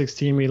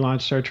 2016, we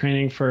launched our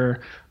training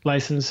for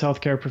licensed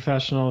healthcare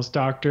professionals,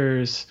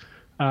 doctors,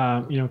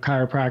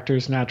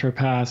 chiropractors,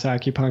 naturopaths,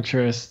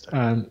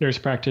 acupuncturists, nurse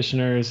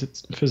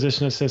practitioners,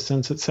 physician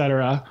assistants, et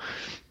cetera.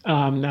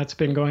 That's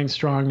been going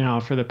strong now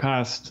for the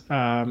past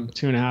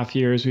 2.5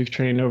 years. We've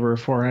trained over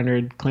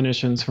 400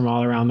 clinicians from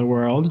all around the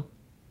world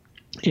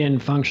in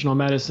functional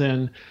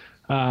medicine,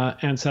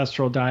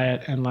 ancestral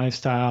diet and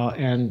lifestyle,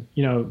 and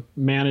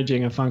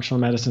managing a functional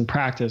medicine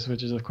practice,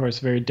 which is of course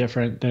very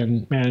different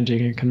than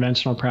managing a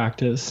conventional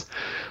practice.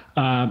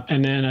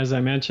 And then, as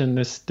I mentioned,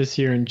 this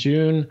year in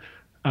June,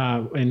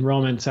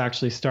 enrollment's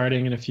actually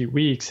starting in a few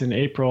weeks. In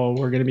April,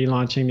 we're going to be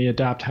launching the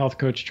Adapt Health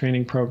Coach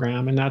Training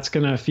Program, and that's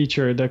going to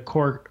feature the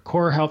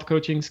core health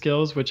coaching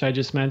skills, which I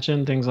just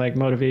mentioned, things like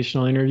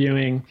motivational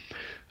interviewing,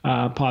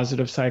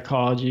 positive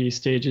psychology,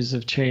 stages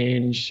of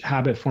change,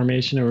 habit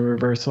formation and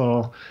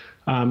reversal.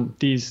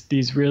 These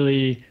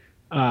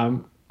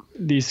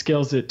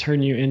skills that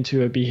turn you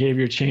into a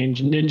behavior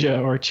change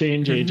ninja or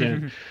change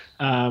agent.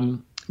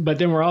 But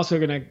then we're also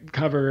going to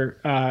cover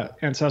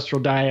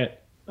ancestral diet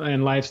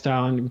and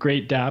lifestyle in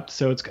great depth.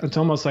 So it's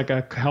almost like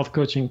a health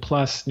coaching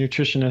plus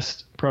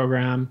nutritionist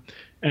program.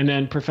 And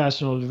then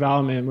professional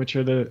development, which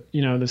are the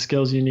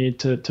skills you need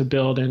to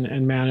build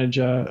and manage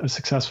a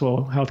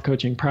successful health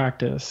coaching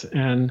practice.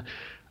 And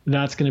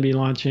that's going to be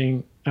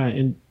launching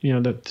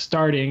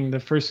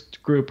the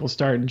first group will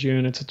start in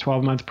June. It's a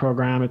 12-month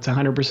program. It's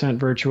 100%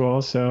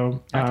 virtual.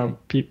 So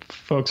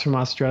folks from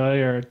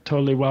Australia are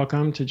totally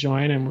welcome to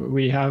join. And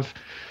we have,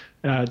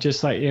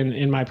 just like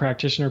in my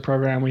practitioner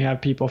program, we have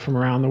people from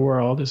around the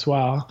world as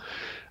well.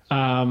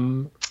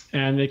 And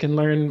they can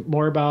learn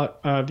more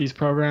about these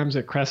programs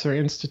at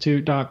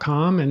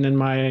KresserInstitute.com. And then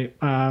my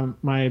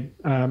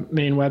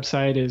main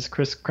website is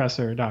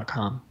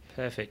chriskresser.com.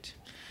 Perfect.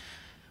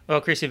 Well,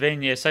 Chris, you've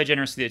been so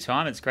generous with your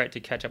time. It's great to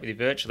catch up with you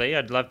virtually.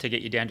 I'd love to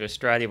get you down to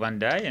Australia one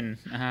day.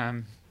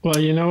 And well,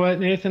 you know what,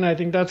 Nathan? I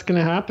think that's going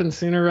to happen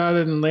sooner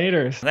rather than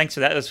later. Thanks for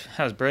that.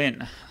 That was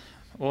brilliant.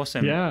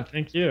 Awesome. Yeah,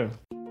 thank you.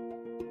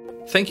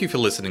 Thank you for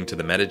listening to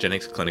the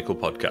Metagenics Clinical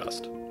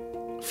Podcast.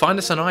 Find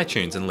us on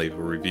iTunes and leave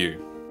a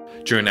review.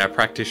 Join our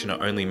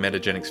practitioner-only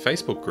Metagenics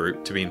Facebook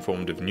group to be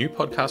informed of new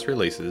podcast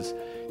releases,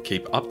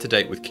 keep up to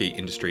date with key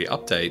industry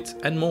updates,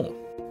 and more.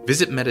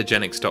 Visit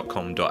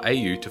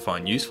metagenics.com.au to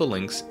find useful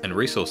links and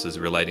resources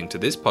relating to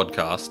this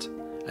podcast,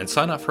 and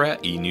sign up for our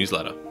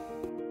e-newsletter.